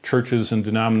mainline churches and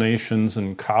denominations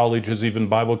and colleges, even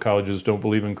Bible colleges, don't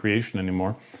believe in creation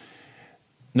anymore.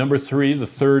 Number 3, the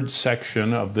third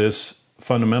section of this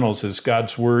fundamentals is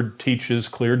God's Word teaches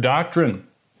clear doctrine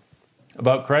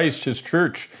about Christ, His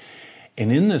church.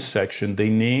 And in this section,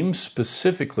 they name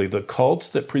specifically the cults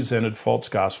that presented false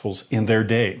gospels in their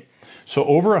day. So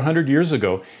over 100 years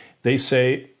ago, they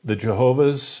say the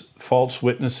Jehovah's false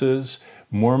witnesses,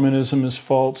 Mormonism is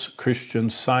false,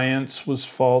 Christian Science was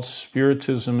false,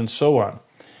 Spiritism, and so on.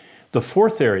 The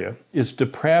fourth area is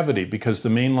depravity, because the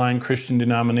mainline Christian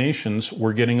denominations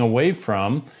were getting away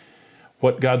from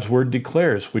what God's Word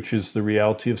declares, which is the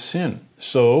reality of sin.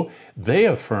 So they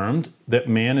affirmed that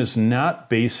man is not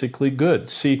basically good.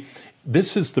 See,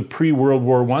 this is the pre-World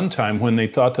War I time when they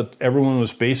thought that everyone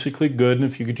was basically good, and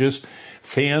if you could just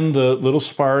fan the little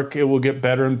spark, it will get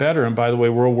better and better. And by the way,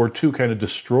 World War II kind of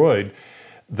destroyed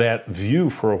that view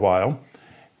for a while.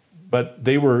 But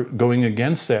they were going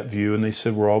against that view, and they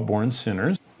said we're all born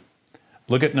sinners.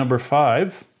 Look at number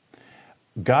 5.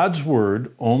 God's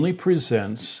Word only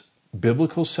presents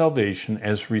biblical salvation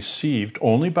as received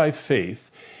only by faith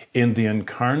in the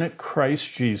incarnate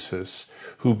Christ Jesus,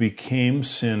 who became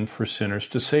sin for sinners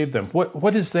to save them.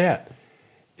 What is that?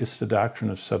 It's the doctrine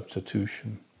of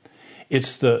substitution.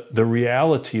 It's the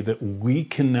reality that we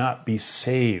cannot be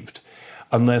saved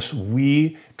unless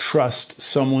we trust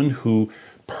someone who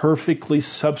perfectly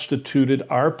substituted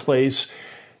our place,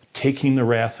 taking the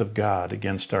wrath of God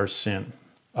against our sin.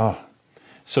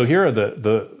 So here are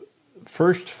the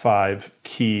first 5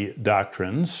 key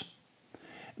doctrines,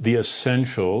 the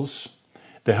essentials,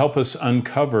 that help us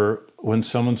uncover when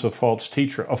someone's a false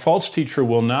teacher. A false teacher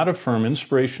will not affirm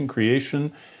inspiration,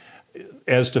 creation,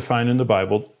 as defined in the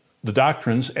Bible, the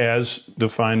doctrines as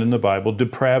defined in the Bible,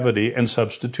 depravity and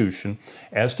substitution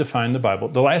as defined in the Bible.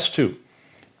 The last 2,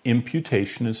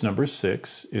 imputation is number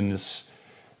 6 in this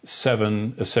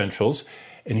 7 essentials.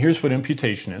 And here's what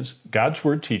imputation is. God's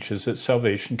Word teaches that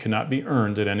salvation cannot be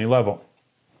earned at any level.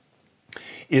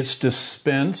 It's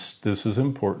dispensed, this is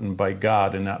important, by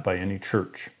God and not by any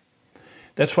church.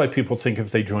 That's why people think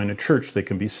if they join a church, they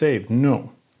can be saved.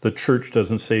 No, the church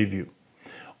doesn't save you.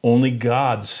 Only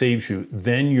God saves you.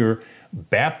 Then you're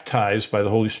baptized by the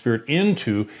Holy Spirit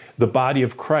into the body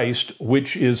of Christ,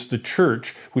 which is the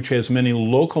church, which has many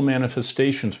local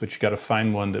manifestations, but you got to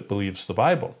find one that believes the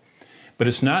Bible. But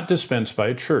it's not dispensed by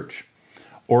a church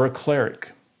or a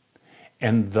cleric.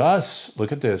 And thus,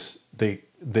 look at this,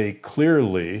 they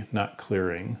clearly, not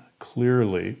clearing,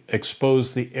 clearly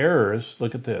expose the errors,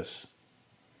 look at this,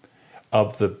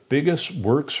 of the biggest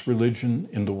works religion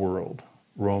in the world,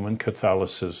 Roman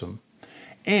Catholicism,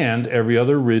 and every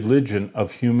other religion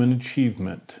of human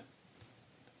achievement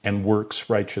and works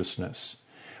righteousness.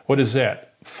 What is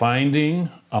that? Finding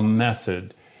a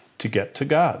method to get to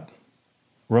God.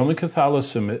 Roman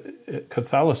Catholicism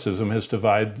has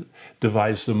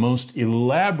devised the most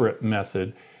elaborate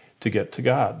method to get to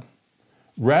God,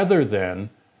 rather than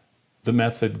the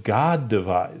method God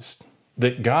devised,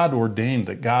 that God ordained,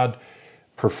 that God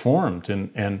performed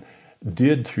and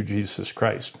did through Jesus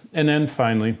Christ. And then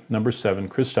finally, number 7,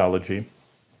 Christology.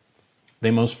 They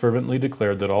most fervently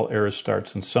declared that all error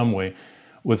starts in some way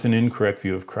with an incorrect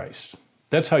view of Christ.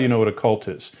 That's how you know what a cult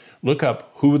is. Look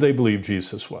up who they believe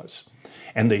Jesus was.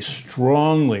 And they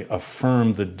strongly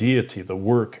affirm the deity, the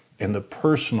work, and the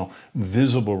personal,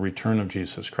 visible return of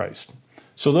Jesus Christ.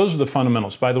 So those are the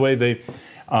fundamentals. By the way,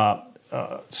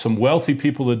 some wealthy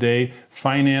people today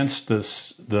financed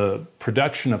the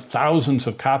production of thousands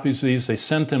of copies of these. They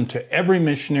sent them to every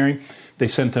missionary. They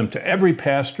sent them to every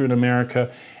pastor in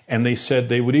America. And they said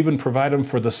they would even provide them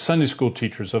for the Sunday school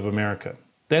teachers of America.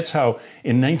 That's how,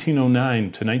 in 1909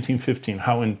 to 1915,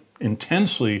 how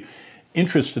intensely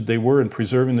interested they were in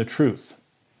preserving the truth.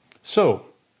 So,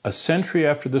 a century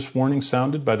after this warning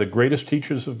sounded by the greatest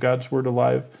teachers of God's Word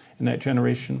alive in that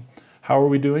generation, how are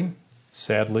we doing?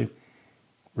 Sadly,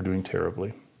 we're doing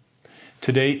terribly.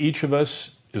 Today, each of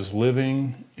us is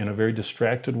living in a very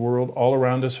distracted world. All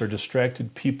around us are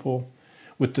distracted people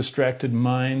with distracted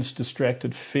minds,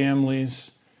 distracted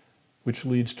families, which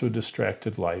leads to a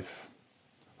distracted life.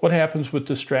 What happens with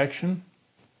distraction?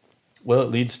 Well,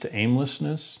 it leads to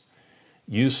aimlessness,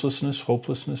 uselessness,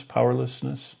 hopelessness,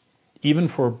 powerlessness, even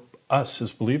for us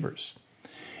as believers.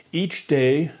 Each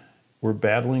day, we're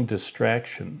battling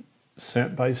distraction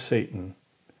sent by Satan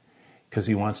because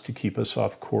he wants to keep us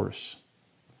off course.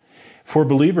 For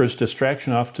believers,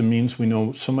 distraction often means we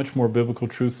know so much more biblical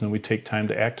truth than we take time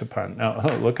to act upon. Now,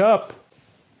 look up.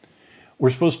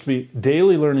 We're supposed to be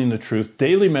daily learning the truth,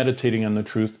 daily meditating on the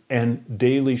truth, and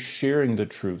daily sharing the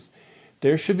truth.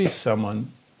 There should be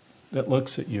someone that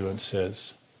looks at you and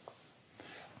says,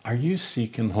 are you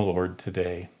seeking the Lord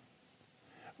today?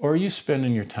 Or are you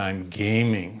spending your time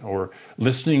gaming or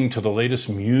listening to the latest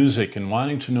music and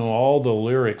wanting to know all the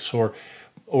lyrics or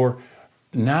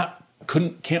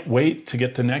can't wait to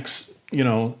get the next,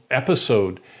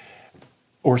 episode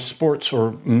or sports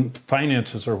or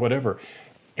finances or whatever?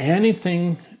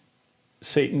 Anything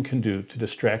Satan can do to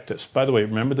distract us. By the way,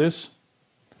 remember this?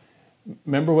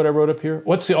 Remember what I wrote up here?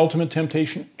 What's the ultimate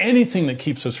temptation? Anything that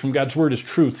keeps us from God's Word, His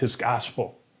truth, His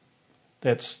gospel.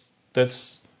 That's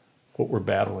what we're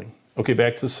battling. Okay,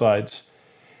 back to the slides.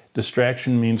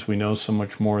 Distraction means we know so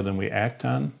much more than we act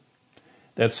on.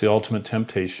 That's the ultimate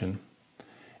temptation.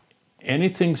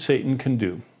 Anything Satan can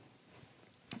do,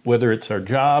 whether it's our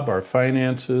job, our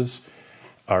finances,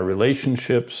 our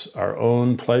relationships, our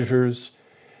own pleasures,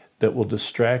 that will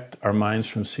distract our minds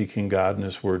from seeking God and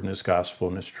His Word and His gospel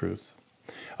and His truth.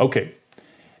 Okay,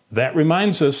 that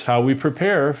reminds us how we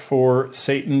prepare for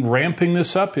Satan ramping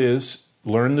this up is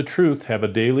learn the truth, have a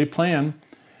daily plan,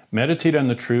 meditate on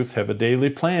the truth, have a daily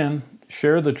plan,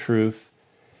 share the truth,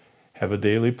 have a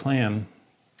daily plan.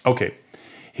 Okay,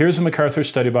 here's a MacArthur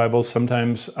Study Bible.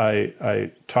 Sometimes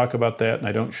I talk about that and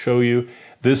I don't show you.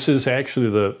 This is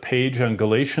actually the page on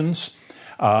Galatians.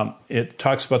 It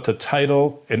talks about the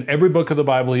title. In every book of the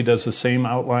Bible, he does the same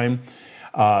outline.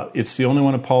 It's the only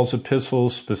one of Paul's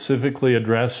epistles specifically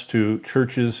addressed to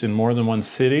churches in more than one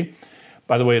city.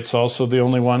 By the way, it's also the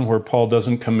only one where Paul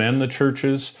doesn't commend the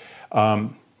churches.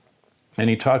 And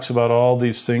he talks about all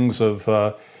these things of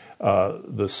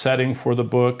the setting for the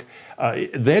book.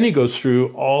 Then he goes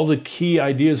through all the key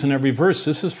ideas in every verse.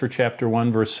 This is for chapter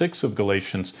 1, verse 6 of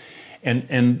Galatians.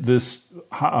 And this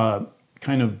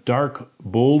kind of dark,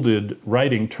 bolded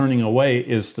writing, turning away,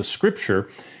 is the scripture.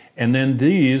 And then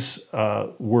these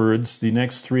words, the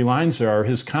next 3 lines there, are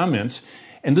his comments.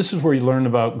 And this is where you learn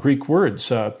about Greek words.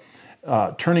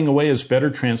 Turning away is better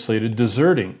translated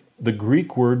deserting. The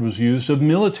Greek word was used of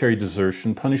military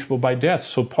desertion, punishable by death.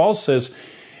 So Paul says,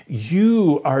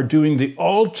 you are doing the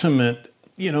ultimate,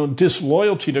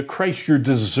 disloyalty to Christ. You're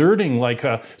deserting like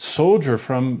a soldier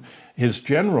from his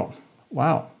general.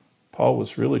 Wow, Paul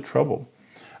was really troubled.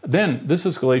 Then, this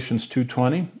is Galatians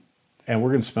 2:20, and we're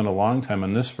going to spend a long time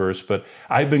on this verse, but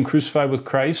I've been crucified with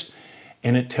Christ,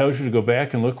 and it tells you to go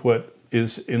back and look what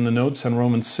is in the notes on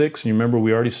Romans 6, and you remember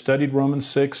we already studied Romans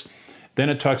 6. Then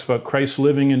it talks about Christ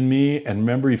living in me, and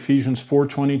remember Ephesians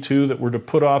 4:22, that we're to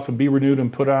put off and be renewed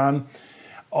and put on.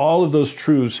 All of those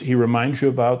truths he reminds you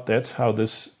about. That's how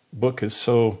this book is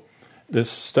this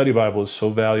study Bible is so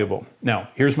valuable. Now,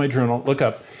 here's my journal. Look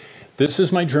up. This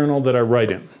is my journal that I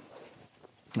write in.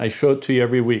 I show it to you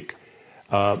every week.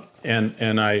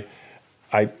 And I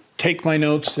take my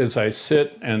notes as I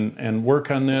sit and work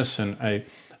on this, and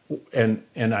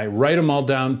I write them all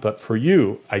down, but for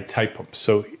you, I type them.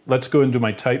 So let's go into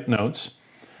my typed notes.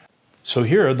 So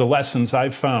here are the lessons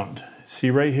I've found. See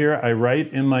right here, I write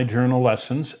in my journal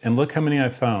lessons, and look how many I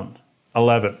found.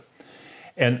 11.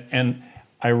 And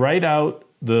I write out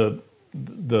the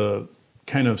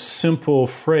kind of simple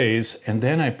phrase, and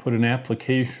then I put an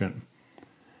application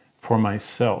for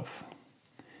myself.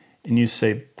 And you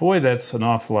say, boy, that's an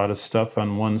awful lot of stuff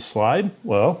on one slide.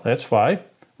 Well, that's why.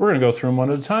 We're going to go through them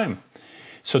one at a time.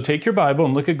 So take your Bible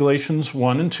and look at Galatians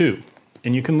 1 and 2.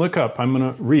 And you can look up. I'm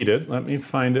going to read it. Let me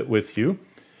find it with you.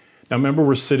 Now remember,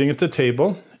 we're sitting at the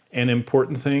table. An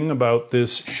important thing about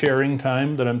this sharing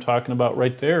time that I'm talking about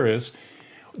right there is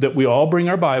that we all bring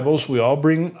our Bibles, we all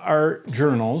bring our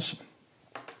journals,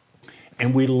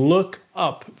 and we look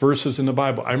up verses in the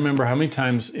Bible. I remember how many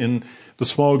times in the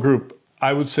small group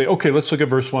I would say, okay, let's look at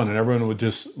verse 1, and everyone would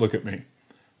just look at me.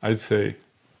 I'd say,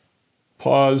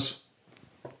 pause,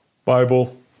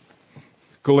 Bible,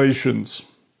 Galatians.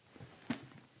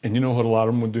 And you know what a lot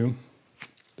of them would do?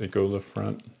 They'd go to the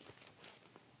front,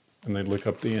 and they'd look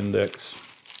up the index.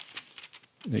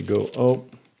 They'd go, oh,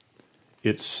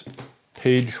 it's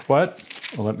page what?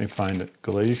 Well, let me find it.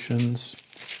 Galatians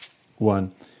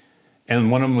 1.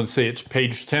 And one of them would say, it's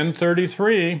page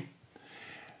 1033.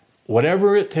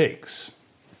 Whatever it takes,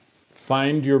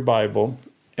 find your Bible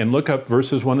and look up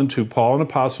verses 1 and 2. Paul, an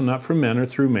apostle, not from men or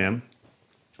through man,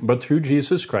 but through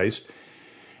Jesus Christ,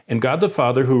 and God the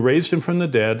Father, who raised him from the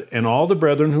dead, and all the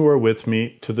brethren who are with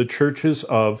me, to the churches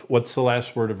of, what's the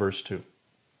last word of verse 2?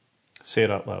 Say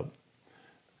it out loud.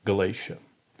 Galatia.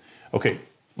 Okay,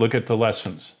 look at the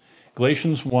lessons.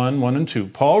 Galatians 1 and 2.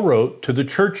 Paul wrote to the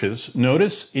churches,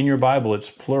 notice in your Bible it's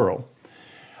plural,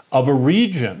 of a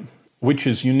region which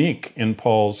is unique in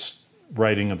Paul's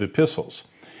writing of epistles,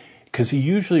 because he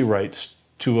usually writes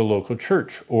to a local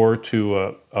church or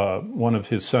to one of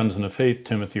his sons in the faith,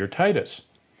 Timothy or Titus.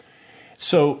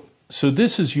 So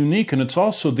this is unique, and it's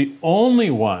also the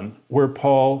only one where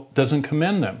Paul doesn't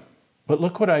commend them. But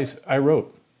look what I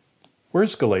wrote.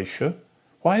 Where's Galatia?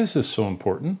 Why is this so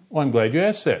important? Well, I'm glad you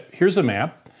asked that. Here's a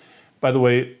map. By the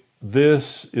way,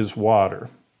 this is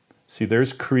water. See,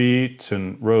 there's Crete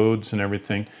and roads and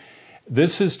everything.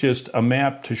 This is just a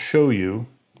map to show you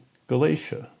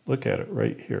Galatia. Look at it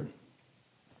right here.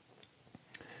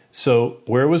 So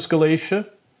where was Galatia?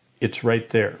 It's right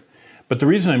there. But the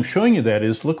reason I'm showing you that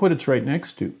is, look what it's right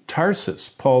next to. Tarsus,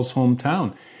 Paul's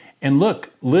hometown. And look,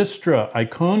 Lystra,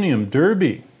 Iconium,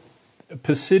 Derbe,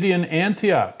 Pisidian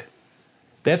Antioch.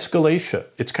 That's Galatia.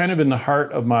 It's kind of in the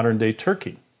heart of modern-day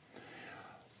Turkey.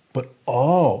 But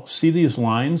see these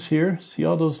lines here? See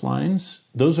all those lines?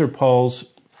 Those are Paul's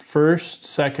first,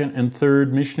 second, and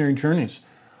third missionary journeys.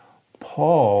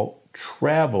 Paul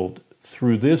traveled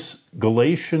through this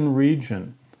Galatian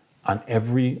region on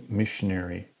every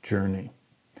missionary journey.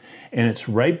 And it's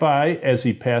right by as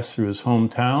he passed through his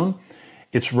hometown.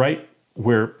 It's right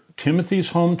where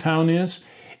Timothy's hometown is.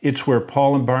 It's where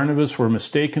Paul and Barnabas were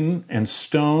mistaken and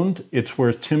stoned. It's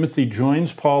where Timothy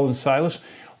joins Paul and Silas.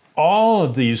 All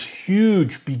of these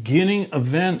huge beginning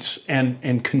events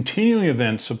and continuing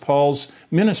events of Paul's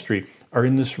ministry are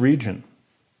in this region.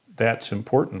 That's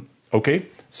important. Okay,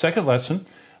 second lesson.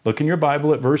 Look in your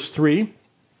Bible at verse 3.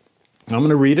 I'm going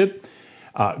to read it.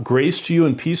 Grace to you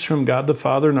and peace from God the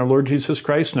Father and our Lord Jesus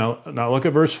Christ. Now look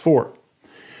at verse 4.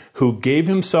 Who gave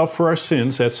himself for our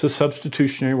sins, that's the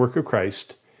substitutionary work of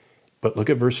Christ. But look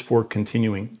at verse 4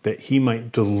 continuing, that he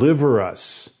might deliver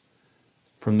us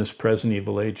from this present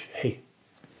evil age. Hey,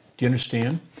 do you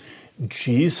understand?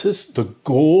 Jesus, the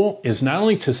goal is not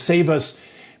only to save us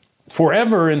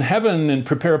forever in heaven and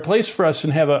prepare a place for us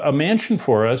and have a mansion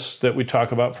for us that we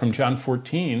talk about from John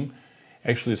 14.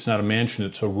 Actually, it's not a mansion,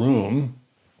 it's a room.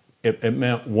 It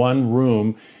meant one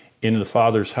room in the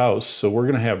Father's house. So we're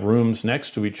going to have rooms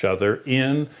next to each other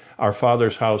in our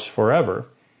Father's house forever,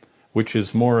 which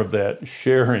is more of that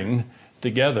sharing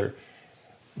together.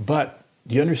 But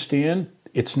do you understand?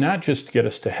 It's not just to get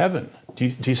us to heaven. Do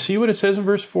you see what it says in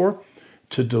verse 4?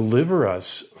 To deliver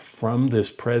us from this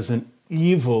present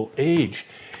evil age.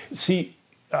 See,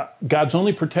 God's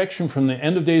only protection from the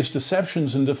end of days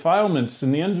deceptions and defilements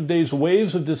and the end of days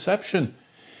waves of deception.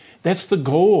 That's the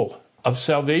goal of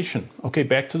salvation. Okay,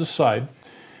 back to the slide.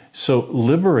 So,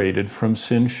 liberated from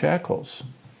sin's shackles.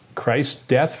 Christ's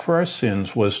death for our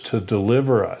sins was to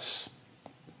deliver us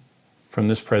from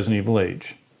this present evil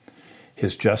age.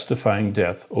 His justifying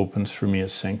death opens for me a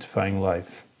sanctifying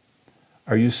life.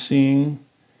 Are you seeing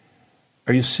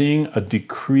a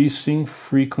decreasing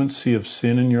frequency of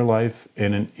sin in your life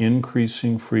and an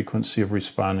increasing frequency of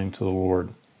responding to the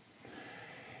Lord?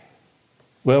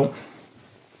 Well,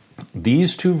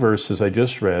 these two verses I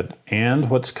just read and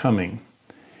what's coming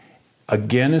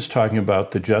again is talking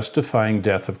about the justifying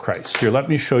death of Christ. Here, let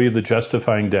me show you the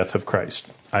justifying death of Christ.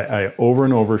 I over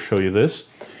and over show you this.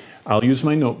 I'll use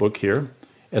my notebook here.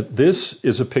 This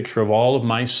is a picture of all of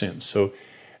my sins. So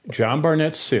John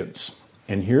Barnett's sins.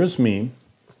 And here's me.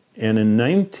 And in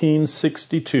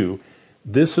 1962,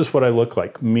 this is what I look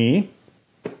like. Me,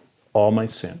 all my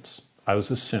sins. I was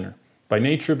a sinner. By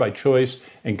nature, by choice,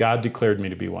 and God declared me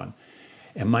to be one.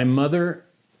 And my mother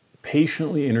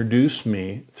patiently introduced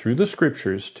me through the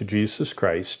scriptures to Jesus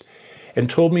Christ and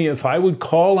told me if I would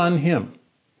call on him.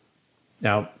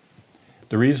 Now,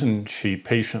 the reason she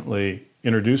patiently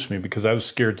introduced me, because I was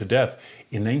scared to death.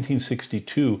 In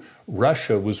 1962,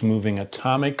 Russia was moving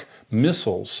atomic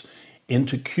missiles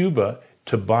into Cuba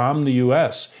to bomb the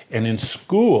U.S. And in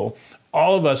school,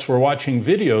 all of us were watching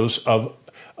videos of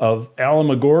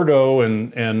Alamogordo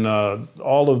and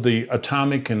all of the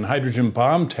atomic and hydrogen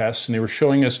bomb tests, and they were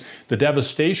showing us the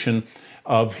devastation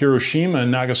of Hiroshima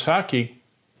and Nagasaki.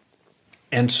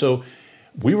 And so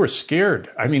we were scared.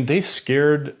 I mean, they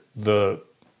scared the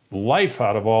life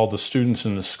out of all the students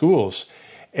in the schools,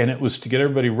 and it was to get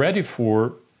everybody ready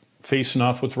for facing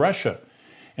off with Russia.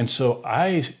 And so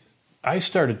I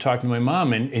started talking to my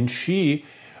mom, and she,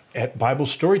 at Bible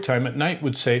story time at night,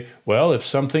 would say, well, if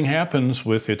something happens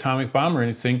with the atomic bomb or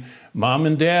anything, Mom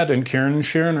and Dad and Karen and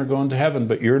Sharon are going to heaven,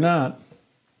 but you're not.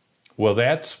 Well,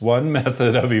 that's one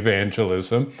method of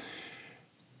evangelism.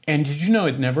 And did you know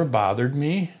it never bothered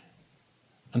me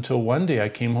until one day I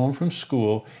came home from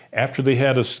school after they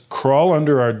had us crawl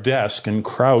under our desk and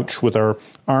crouch with our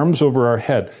arms over our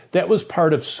head. That was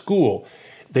part of school.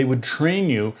 They would train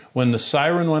you when the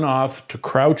siren went off to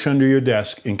crouch under your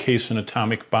desk in case an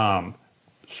atomic bomb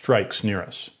strikes near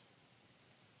us.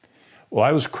 Well,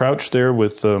 I was crouched there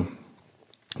with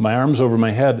my arms over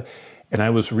my head, and I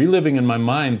was reliving in my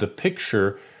mind the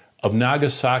picture of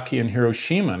Nagasaki and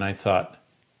Hiroshima, and I thought,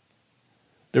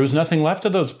 there was nothing left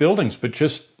of those buildings but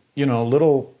just,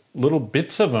 little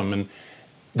bits of them, and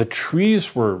the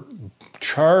trees were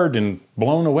charred and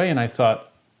blown away, and I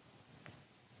thought,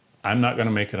 I'm not going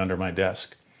to make it under my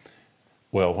desk.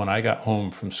 Well, when I got home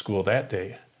from school that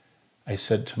day, I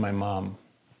said to my mom,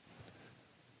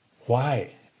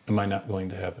 why am I not going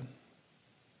to heaven?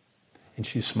 And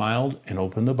she smiled and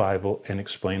opened the Bible and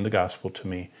explained the gospel to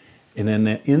me. And in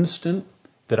that instant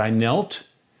that I knelt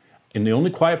in the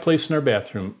only quiet place in our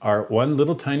bathroom, our one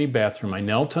little tiny bathroom, I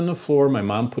knelt on the floor. My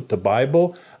mom put the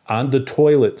Bible on the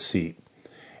toilet seat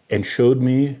and showed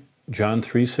me John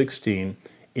 3:16.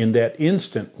 In that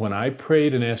instant, when I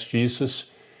prayed and asked Jesus,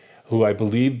 who I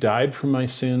believe died for my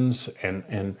sins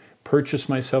and purchased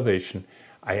my salvation,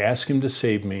 I asked him to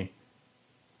save me.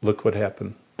 Look what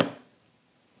happened.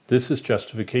 This is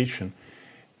justification.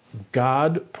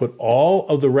 God put all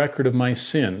of the record of my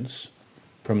sins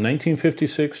from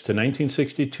 1956 to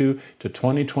 1962 to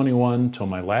 2021 till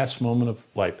my last moment of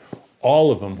life,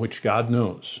 all of them, which God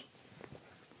knows,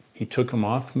 he took them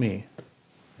off me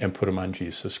and put them on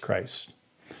Jesus Christ.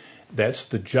 That's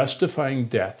the justifying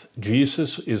death.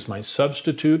 Jesus is my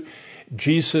substitute.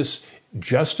 Jesus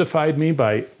justified me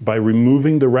by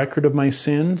removing the record of my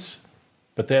sins.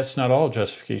 But that's not all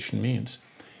justification means.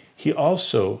 He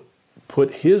also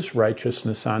put his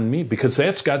righteousness on me, because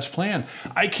that's God's plan.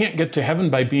 I can't get to heaven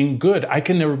by being good. I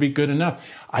can never be good enough.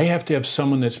 I have to have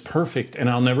someone that's perfect, and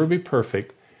I'll never be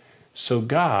perfect. So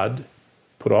God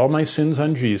put all my sins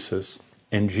on Jesus,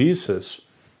 and Jesus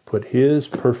put his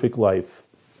perfect life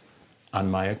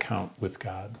on my account with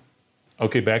God.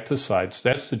 Okay, back to the slides.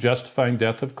 That's the justifying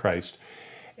death of Christ.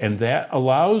 And that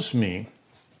allows me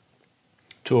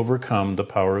to overcome the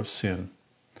power of sin.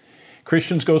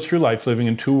 Christians go through life living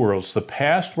in two worlds. The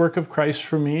past work of Christ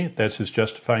for me, that's his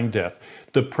justifying death.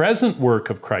 The present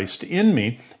work of Christ in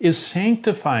me is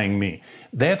sanctifying me.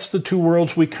 That's the two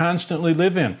worlds we constantly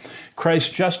live in.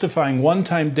 Christ's justifying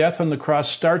one-time death on the cross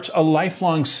starts a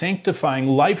lifelong sanctifying,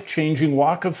 life-changing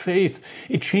walk of faith.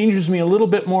 It changes me a little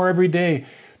bit more every day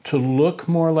to look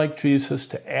more like Jesus,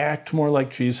 to act more like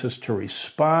Jesus, to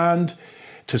respond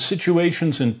to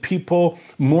situations and people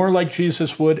more like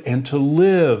Jesus would, and to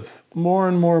live more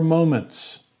and more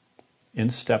moments in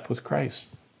step with Christ.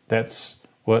 That's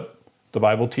what the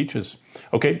Bible teaches.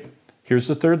 Okay, here's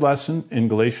the third lesson in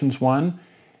Galatians 1.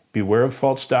 Beware of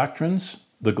false doctrines.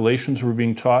 The Galatians were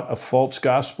being taught a false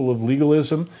gospel of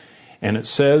legalism. And it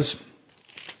says,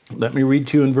 let me read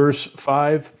to you in verse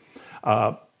 5.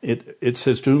 It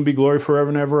says, to whom be glory forever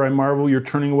and ever. I marvel you're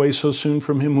turning away so soon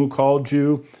from him who called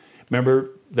you. Remember,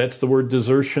 that's the word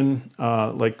desertion,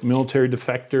 like military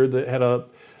defector that had a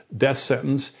death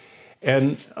sentence.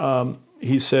 And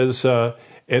he says,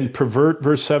 and pervert,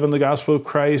 verse 7, the gospel of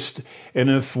Christ. And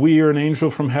if we or an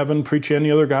angel from heaven preach any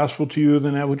other gospel to you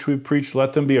than that which we preach,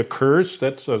 let them be accursed.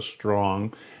 That's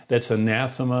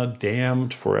anathema,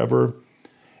 damned forever.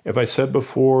 If I said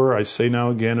before, I say now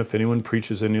again, if anyone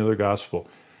preaches any other gospel,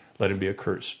 let him be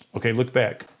accursed. Okay, look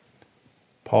back.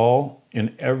 Paul,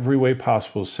 in every way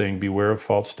possible, is saying, beware of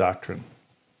false doctrine.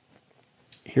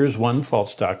 Here's one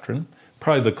false doctrine,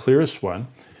 probably the clearest one.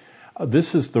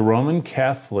 This is the Roman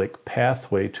Catholic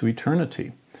pathway to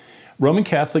eternity. Roman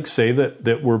Catholics say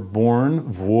that we're born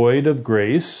void of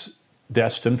grace,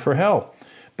 destined for hell.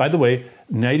 By the way,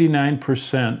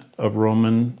 99% of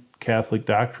Roman Catholic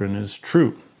doctrine is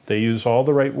true. They use all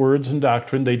the right words in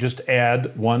doctrine. They just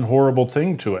add one horrible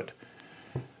thing to it.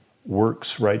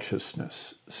 Works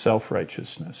righteousness,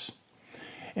 self-righteousness.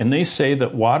 And they say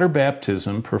that water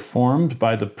baptism performed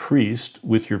by the priest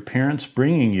with your parents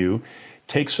bringing you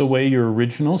takes away your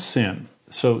original sin.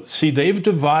 So, see, they've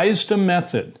devised a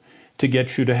method to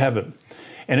get you to heaven.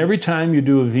 And every time you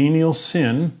do a venial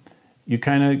sin, you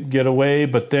kind of get away,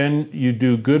 but then you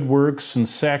do good works and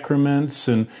sacraments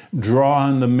and draw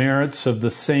on the merits of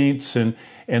the saints, and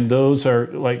those are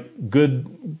like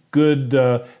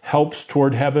good helps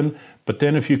toward heaven. But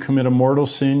then if you commit a mortal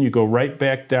sin, you go right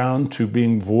back down to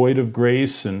being void of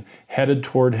grace and headed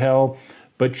toward hell.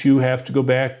 But you have to go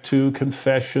back to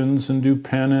confessions and do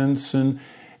penance and,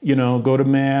 go to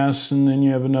Mass, and then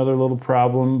you have another little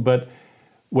problem. But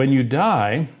when you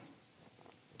die,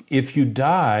 if you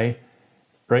die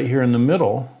right here in the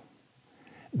middle,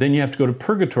 then you have to go to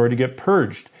purgatory to get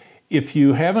purged. If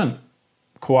you haven't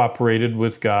cooperated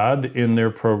with God in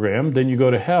their program, then you go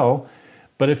to hell.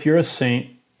 But if you're a saint,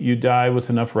 you die with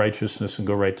enough righteousness and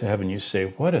go right to heaven. You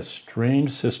say, what a strange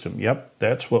system. Yep,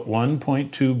 that's what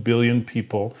 1.2 billion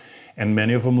people, and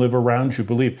many of them live around you,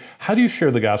 believe. How do you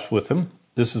share the gospel with them?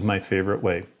 This is my favorite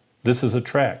way. This is a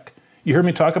track. You heard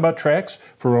me talk about tracks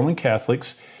for Roman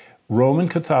Catholics. Roman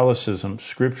Catholicism,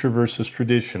 Scripture versus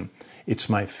tradition. It's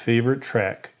my favorite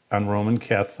track on Roman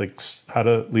Catholics, how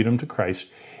to lead them to Christ.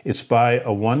 It's by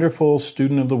a wonderful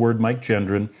student of the Word, Mike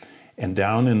Gendron, and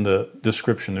down in the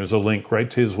description, there's a link right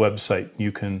to his website.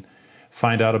 You can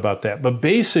find out about that. But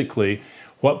basically,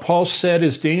 what Paul said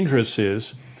is dangerous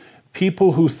is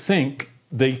people who think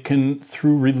they can,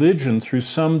 through religion, through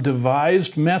some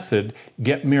devised method,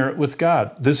 get merit with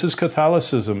God. This is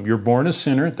Catholicism. You're born a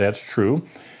sinner. That's true.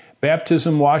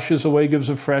 Baptism washes away, gives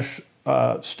a fresh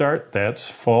start. That's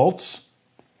false.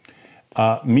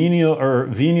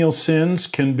 Venial sins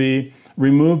can be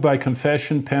removed by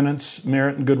confession, penance,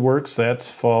 merit, and good works.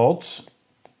 That's false.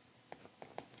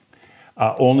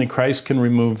 Only Christ can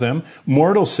remove them.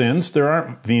 Mortal sins, there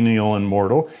aren't venial and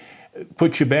mortal.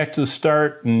 Put you back to the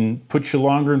start and put you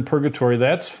longer in purgatory.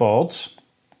 That's false.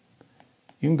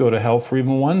 You can go to hell for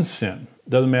even one sin.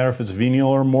 Doesn't matter if it's venial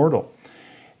or mortal.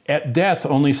 At death,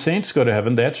 only saints go to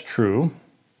heaven. That's true.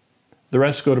 The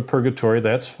rest go to purgatory.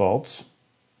 That's false.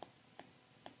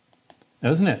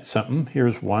 Isn't it something?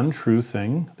 Here's one true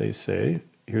thing, they say.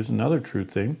 Here's another true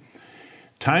thing.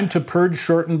 Time to purge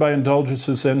shortened by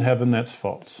indulgences in heaven. That's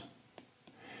false.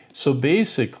 So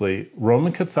basically,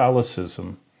 Roman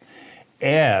Catholicism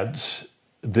adds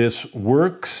this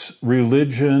works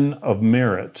religion of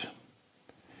merit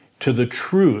to the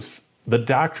truth, the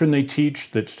doctrine they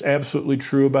teach that's absolutely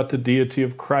true about the deity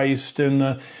of Christ and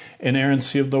the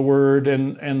inerrancy of the Word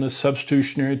and the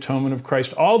substitutionary atonement of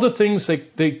Christ. All the things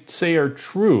they say are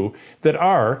true that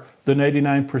are, the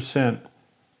 99%,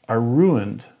 are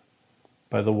ruined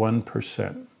by the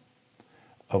 1%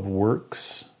 of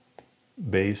works-based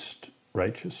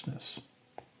righteousness.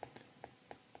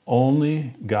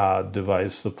 Only God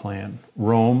devised the plan.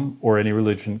 Rome or any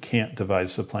religion can't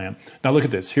devise the plan. Now look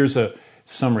at this. Here's a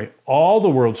summary. All the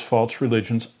world's false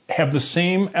religions have the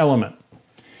same element.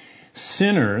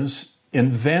 Sinners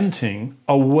inventing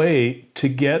a way to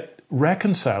get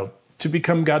reconciled, to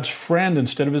become God's friend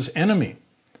instead of his enemy.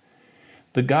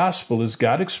 The gospel is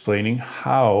God explaining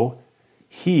how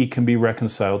he can be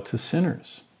reconciled to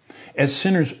sinners. As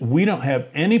sinners, we don't have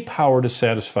any power to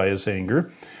satisfy his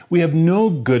anger. We have no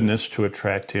goodness to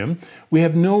attract him. We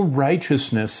have no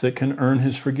righteousness that can earn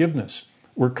his forgiveness.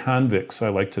 We're convicts, I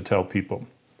like to tell people.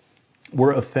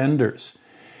 We're offenders.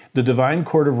 The divine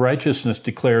court of righteousness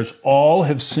declares all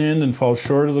have sinned and fall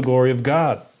short of the glory of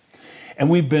God. And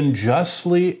we've been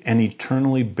justly and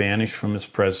eternally banished from his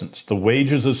presence. The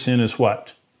wages of sin is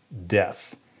what?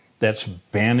 Death. That's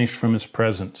banished from his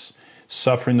presence,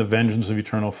 suffering the vengeance of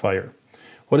eternal fire.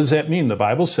 What does that mean? The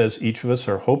Bible says each of us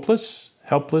are hopeless,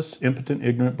 helpless, impotent,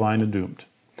 ignorant, blind, and doomed.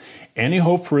 Any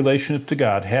hope for relationship to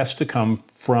God has to come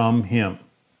from him.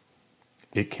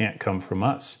 It can't come from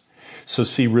us. So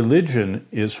see, religion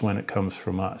is when it comes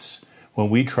from us. When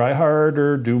we try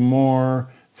harder, do more,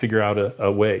 figure out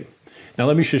a way. Now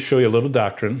let me just show you a little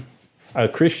doctrine. A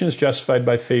Christian is justified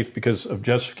by faith because of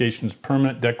justification's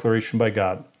permanent declaration by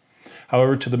God.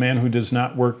 However, to the man who does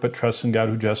not work but trusts in God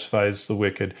who justifies the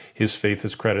wicked, his faith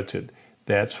is credited.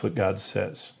 That's what God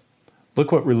says.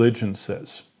 Look what religion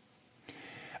says.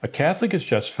 A Catholic is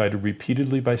justified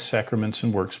repeatedly by sacraments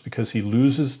and works because he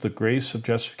loses the grace of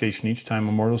justification each time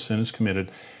a mortal sin is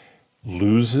committed.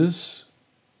 Looses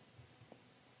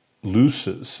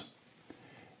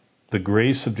the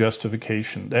grace of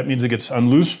justification. That means it gets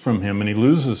unloosed from him and he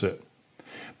loses it.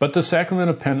 But the sacrament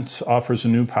of penance offers a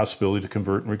new possibility to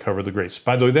convert and recover the grace.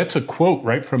 By the way, that's a quote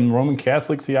right from Roman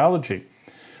Catholic theology.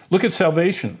 Look at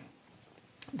salvation.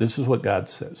 This is what God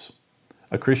says.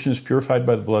 A Christian is purified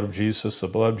by the blood of Jesus. The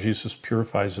blood of Jesus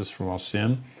purifies us from all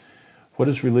sin. What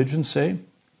does religion say?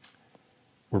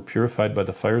 We're purified by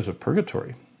the fires of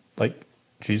purgatory, like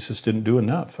Jesus didn't do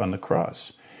enough on the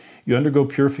cross. You undergo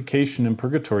purification in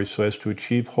purgatory so as to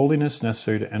achieve holiness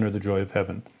necessary to enter the joy of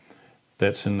heaven.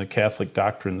 That's in the Catholic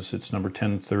doctrines. It's number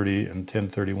 1030 and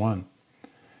 1031.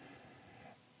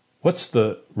 What's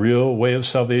the real way of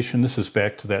salvation? This is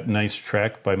back to that nice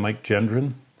track by Mike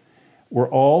Gendron. We're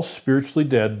all spiritually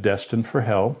dead, destined for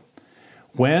hell.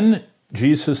 When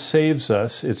Jesus saves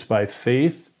us, it's by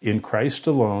faith in Christ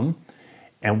alone,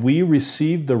 and we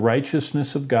receive the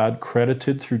righteousness of God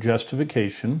credited through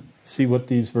justification. See what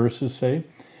these verses say?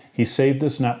 He saved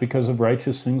us not because of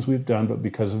righteous things we've done, but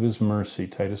because of his mercy,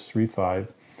 Titus 3:5.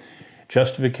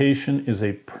 Justification is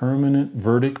a permanent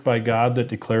verdict by God that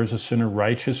declares a sinner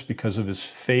righteous because of his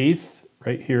faith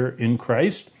right here in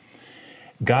Christ.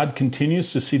 God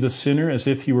continues to see the sinner as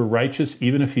if he were righteous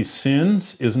even if he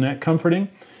sins. Isn't that comforting?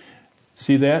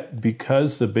 See that?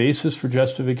 Because the basis for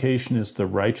justification is the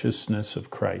righteousness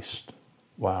of Christ.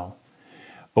 Wow.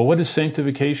 But what is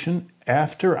sanctification?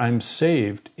 After I'm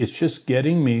saved, it's just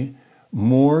getting me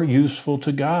more useful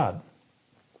to God.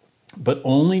 But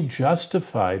only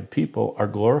justified people are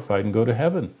glorified and go to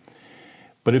heaven.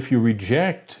 But if you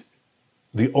reject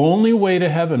the only way to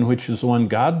heaven, which is the one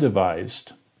God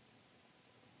devised,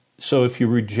 so if you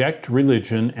reject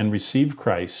religion and receive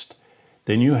Christ,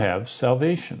 then you have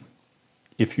salvation.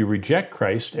 If you reject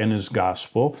Christ and his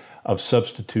gospel of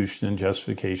substitution and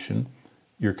justification,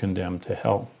 you're condemned to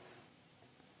hell.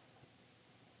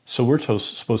 So we're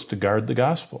supposed to guard the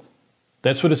gospel.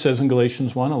 That's what it says in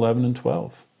Galatians 1, 11 and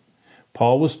 12.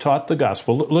 Paul was taught the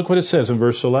gospel. Look what it says in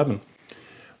verse 11.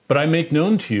 But I make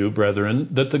known to you, brethren,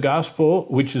 that the gospel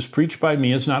which is preached by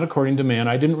me is not according to man.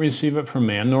 I didn't receive it from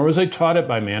man, nor was I taught it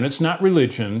by man. It's not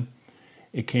religion.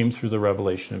 It came through the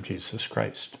revelation of Jesus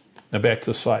Christ. Now back to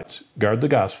the slides. Guard the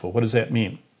gospel. What does that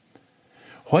mean?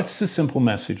 What's the simple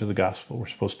message of the gospel we're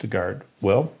supposed to guard?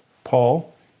 Well,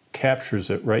 Paul captures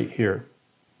it right here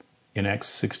in Acts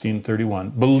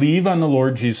 16:31. Believe on the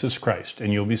Lord Jesus Christ,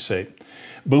 and you'll be saved.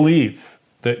 Believe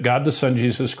that God the Son,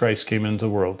 Jesus Christ, came into the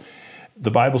world.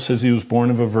 The Bible says he was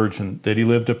born of a virgin, that he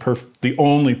lived the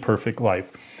only perfect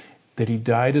life, that he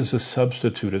died as a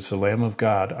substitute, as the Lamb of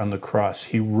God on the cross.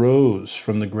 He rose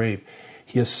from the grave.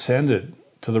 He ascended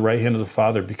to the right hand of the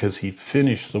Father because he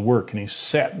finished the work, and he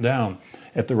sat down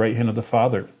at the right hand of the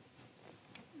Father.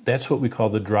 That's what we call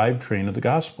the drivetrain of the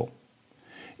gospel.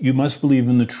 You must believe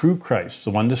in the true Christ,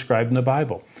 the one described in the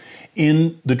Bible,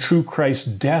 in the true Christ's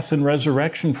death and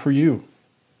resurrection for you.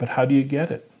 But how do you get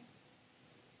it?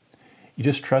 You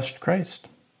just trust Christ,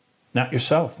 not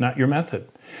yourself, not your method.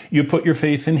 You put your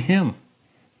faith in him,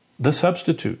 the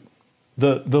substitute,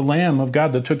 the Lamb of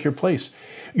God that took your place.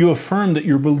 You affirm that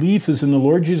your belief is in the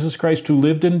Lord Jesus Christ who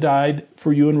lived and died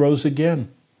for you and rose again.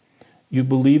 You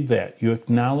believe that. You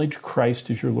acknowledge Christ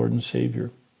as your Lord and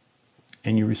Savior,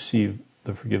 and you receive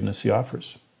the forgiveness he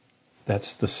offers.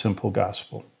 That's the simple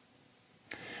gospel.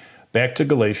 Back to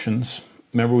Galatians.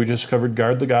 Remember we just covered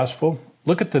guard the gospel?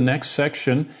 Look at the next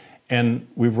section, and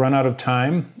we've run out of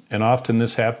time, and often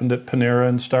this happened at Panera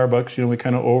and Starbucks. We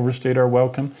kind of overstayed our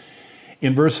welcome.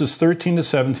 In verses 13 to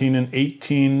 17 and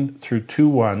 18 through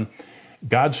 2:1,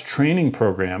 God's training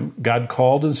program, God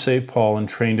called and saved Paul and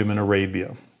trained him in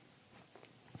Arabia.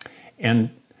 And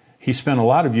he spent a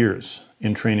lot of years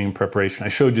in training and preparation. I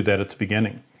showed you that at the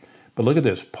beginning. But look at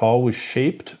this. Paul was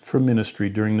shaped for ministry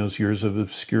during those years of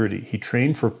obscurity. He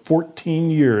trained for 14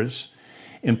 years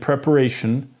in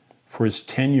preparation for his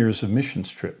 10 years of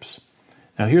missions trips.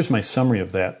 Now here's my summary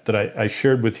of that I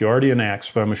shared with you already in Acts,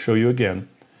 but I'm going to show you again.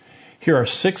 Here are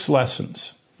 6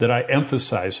 lessons that I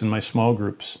emphasize in my small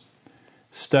groups.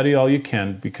 Study all you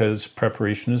can because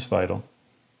preparation is vital.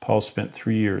 Paul spent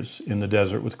 3 years in the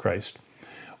desert with Christ.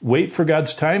 Wait for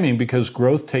God's timing because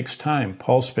growth takes time.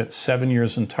 Paul spent 7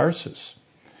 years in Tarsus.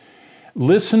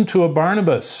 Listen to a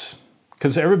Barnabas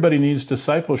because everybody needs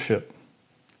discipleship.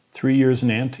 3 years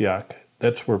in Antioch.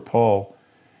 That's where Paul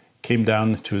came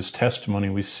down to his testimony.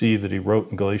 We see that he wrote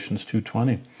in Galatians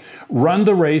 2:20. Run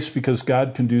the race because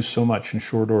God can do so much in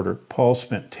short order. Paul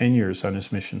spent 10 years on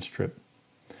his missions trip.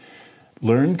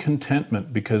 Learn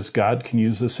contentment because God can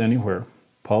use us anywhere.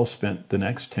 Paul spent the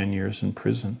next 10 years in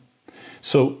prison.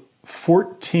 So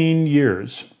 14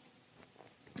 years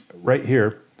right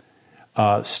here,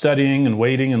 studying and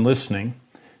waiting and listening,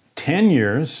 10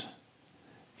 years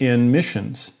in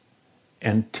missions,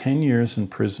 and 10 years in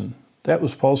prison. That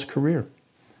was Paul's career.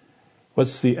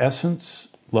 What's the essence?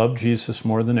 Love Jesus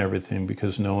more than everything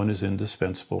because no one is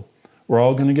indispensable. We're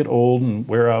all going to get old and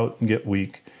wear out and get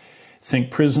weak.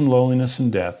 Think prison, loneliness,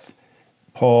 and death.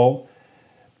 Paul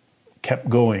kept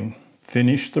going,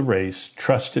 finished the race,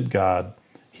 trusted God.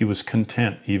 He was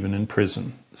content even in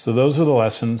prison. So those are the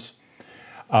lessons.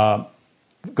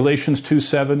 Galatians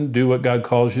 2:7, do what God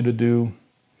calls you to do.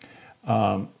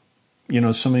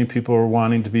 So many people are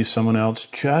wanting to be someone else.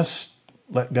 Just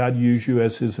let God use you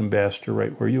as his ambassador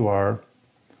right where you are.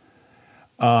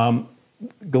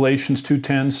 Galatians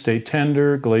 2:10, stay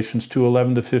tender. Galatians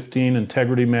 2:11 to 15,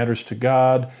 integrity matters to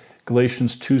God.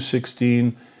 Galatians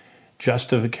 2:16,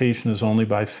 justification is only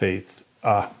by faith.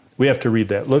 We have to read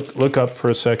that. Look up for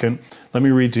a second. Let me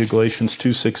read to you Galatians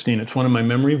 2:16. It's one of my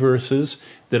memory verses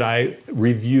that I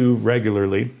review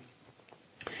regularly.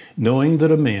 Knowing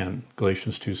that a man,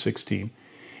 Galatians 2:16,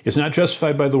 is not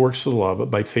justified by the works of the law, but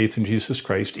by faith in Jesus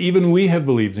Christ. Even we have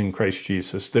believed in Christ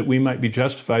Jesus, that we might be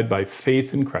justified by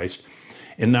faith in Christ,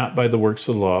 and not by the works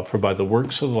of the law. For by the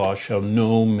works of the law shall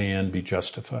no man be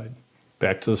justified.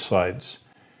 Back to the slides.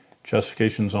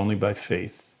 Justification is only by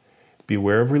faith.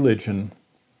 Beware of religion.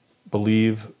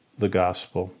 Believe the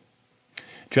gospel.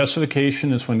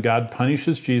 Justification is when God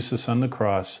punishes Jesus on the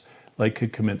cross like he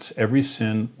commits every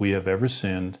sin we have ever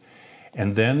sinned,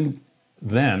 and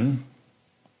then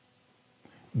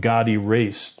God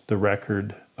erased the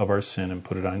record of our sin and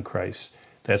put it on Christ.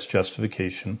 That's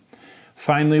justification.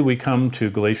 Finally, we come to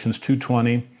Galatians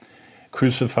 2:20,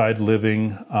 crucified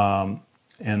living,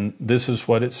 and this is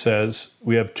what it says.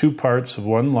 We have 2 parts of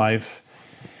one life.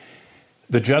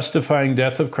 The justifying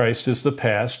death of Christ is the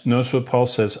past. Notice what Paul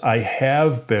says, I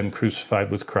have been crucified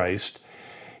with Christ.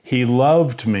 He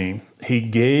loved me. He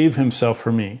gave himself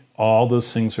for me. All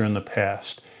those things are in the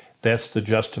past. That's the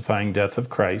justifying death of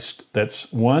Christ.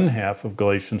 That's one half of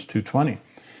Galatians 2:20.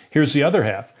 Here's the other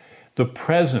half. The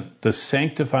present, the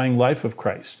sanctifying life of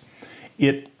Christ.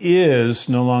 It is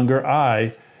no longer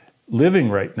I living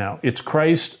right now. It's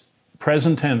Christ,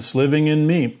 present tense, living in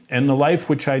me. And the life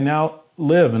which I now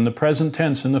live in the present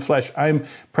tense in the flesh, I'm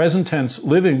present tense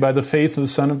living by the faith of the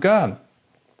Son of God.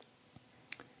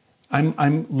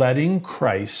 I'm letting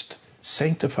Christ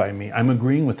sanctify me. I'm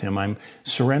agreeing with him. I'm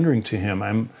surrendering to him.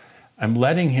 I'm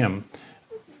letting him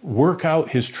work out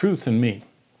his truth in me.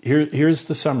 Here's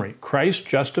the summary. Christ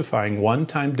justifying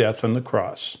one-time death on the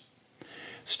cross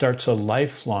starts a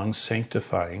lifelong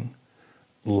sanctifying,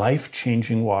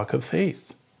 life-changing walk of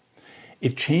faith.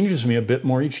 It changes me a bit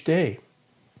more each day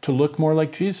to look more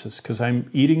like Jesus because I'm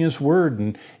eating his word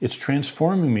and it's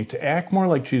transforming me to act more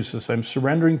like Jesus. I'm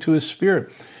surrendering to his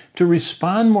Spirit, to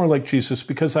respond more like Jesus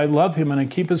because I love him and I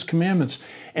keep his commandments,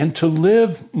 and to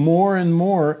live more and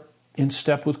more in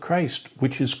step with Christ,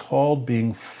 which is called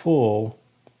being full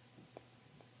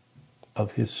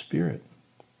of his Spirit.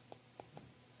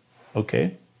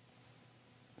 Okay,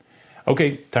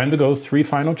 time to go. 3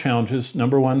 final challenges.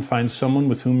 Number 1, find someone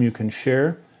with whom you can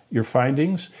share your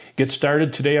findings. Get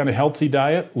started today on a healthy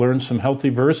diet. Learn some healthy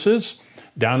verses.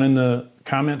 Down in the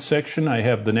comment section, I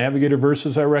have the Navigator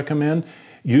verses I recommend.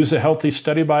 Use a healthy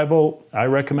study Bible. I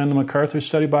recommend the MacArthur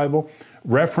Study Bible.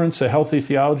 Reference a healthy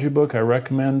theology book. I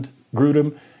recommend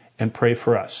Grudem. And pray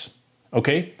for us.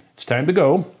 Okay, it's time to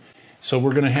go. So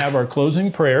we're going to have our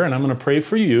closing prayer, and I'm going to pray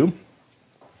for you.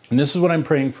 And this is what I'm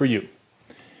praying for you.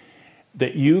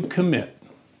 that you commit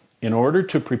in order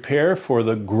to prepare for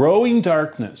the growing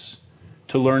darkness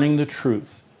to learning the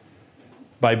truth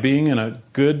by being in a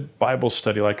good Bible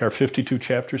study like our 52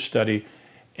 chapter study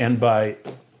and by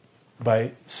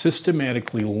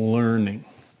systematically learning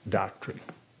doctrine.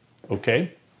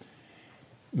 Okay?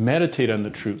 Meditate on the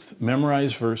truth.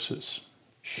 Memorize verses.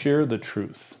 Share the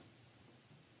truth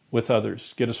with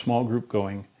others. Get a small group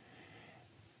going.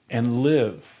 And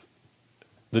live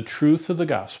the truth of the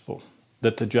gospel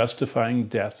that the justifying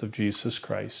death of Jesus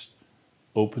Christ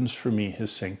opens for me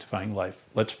his sanctifying life.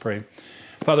 Let's pray.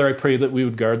 Father, I pray that we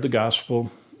would guard the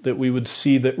gospel, that we would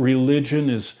see that religion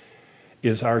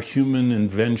is our human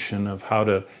invention of how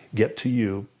to get to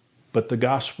you, but the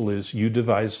gospel is you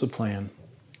devise the plan.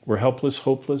 We're helpless,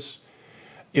 hopeless,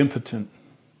 impotent,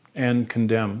 and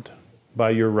condemned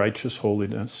by your righteous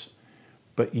holiness,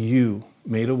 but you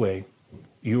made a way.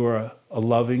 You are a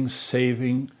loving,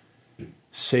 saving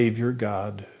Savior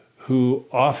God who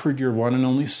offered your one and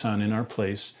only Son in our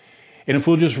place. And if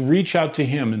we'll just reach out to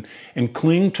him and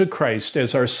cling to Christ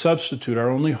as our substitute, our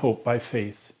only hope by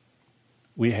faith,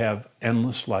 we have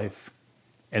endless life.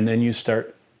 And then you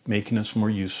start making us more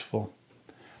useful.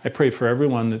 I pray for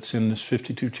everyone that's in this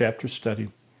 52 chapter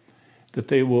study that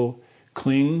they will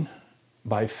cling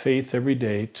by faith every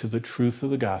day to the truth of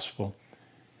the gospel,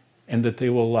 and that they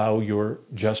will allow your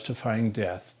justifying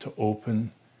death to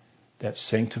open that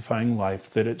sanctifying life,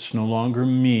 that it's no longer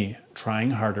me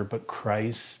trying harder, but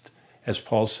Christ, as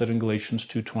Paul said in Galatians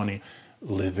 2:20,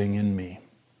 living in me.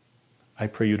 I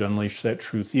pray you'd unleash that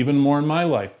truth even more in my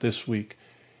life this week,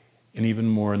 and even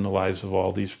more in the lives of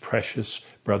all these precious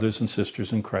brothers and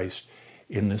sisters in Christ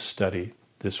in this study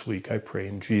this week. I pray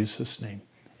in Jesus' name.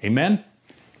 Amen.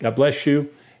 God bless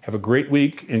you. Have a great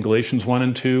week in Galatians 1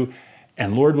 and 2.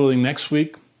 And Lord willing, next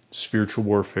week, spiritual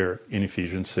warfare in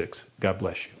Ephesians 6. God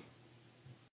bless you.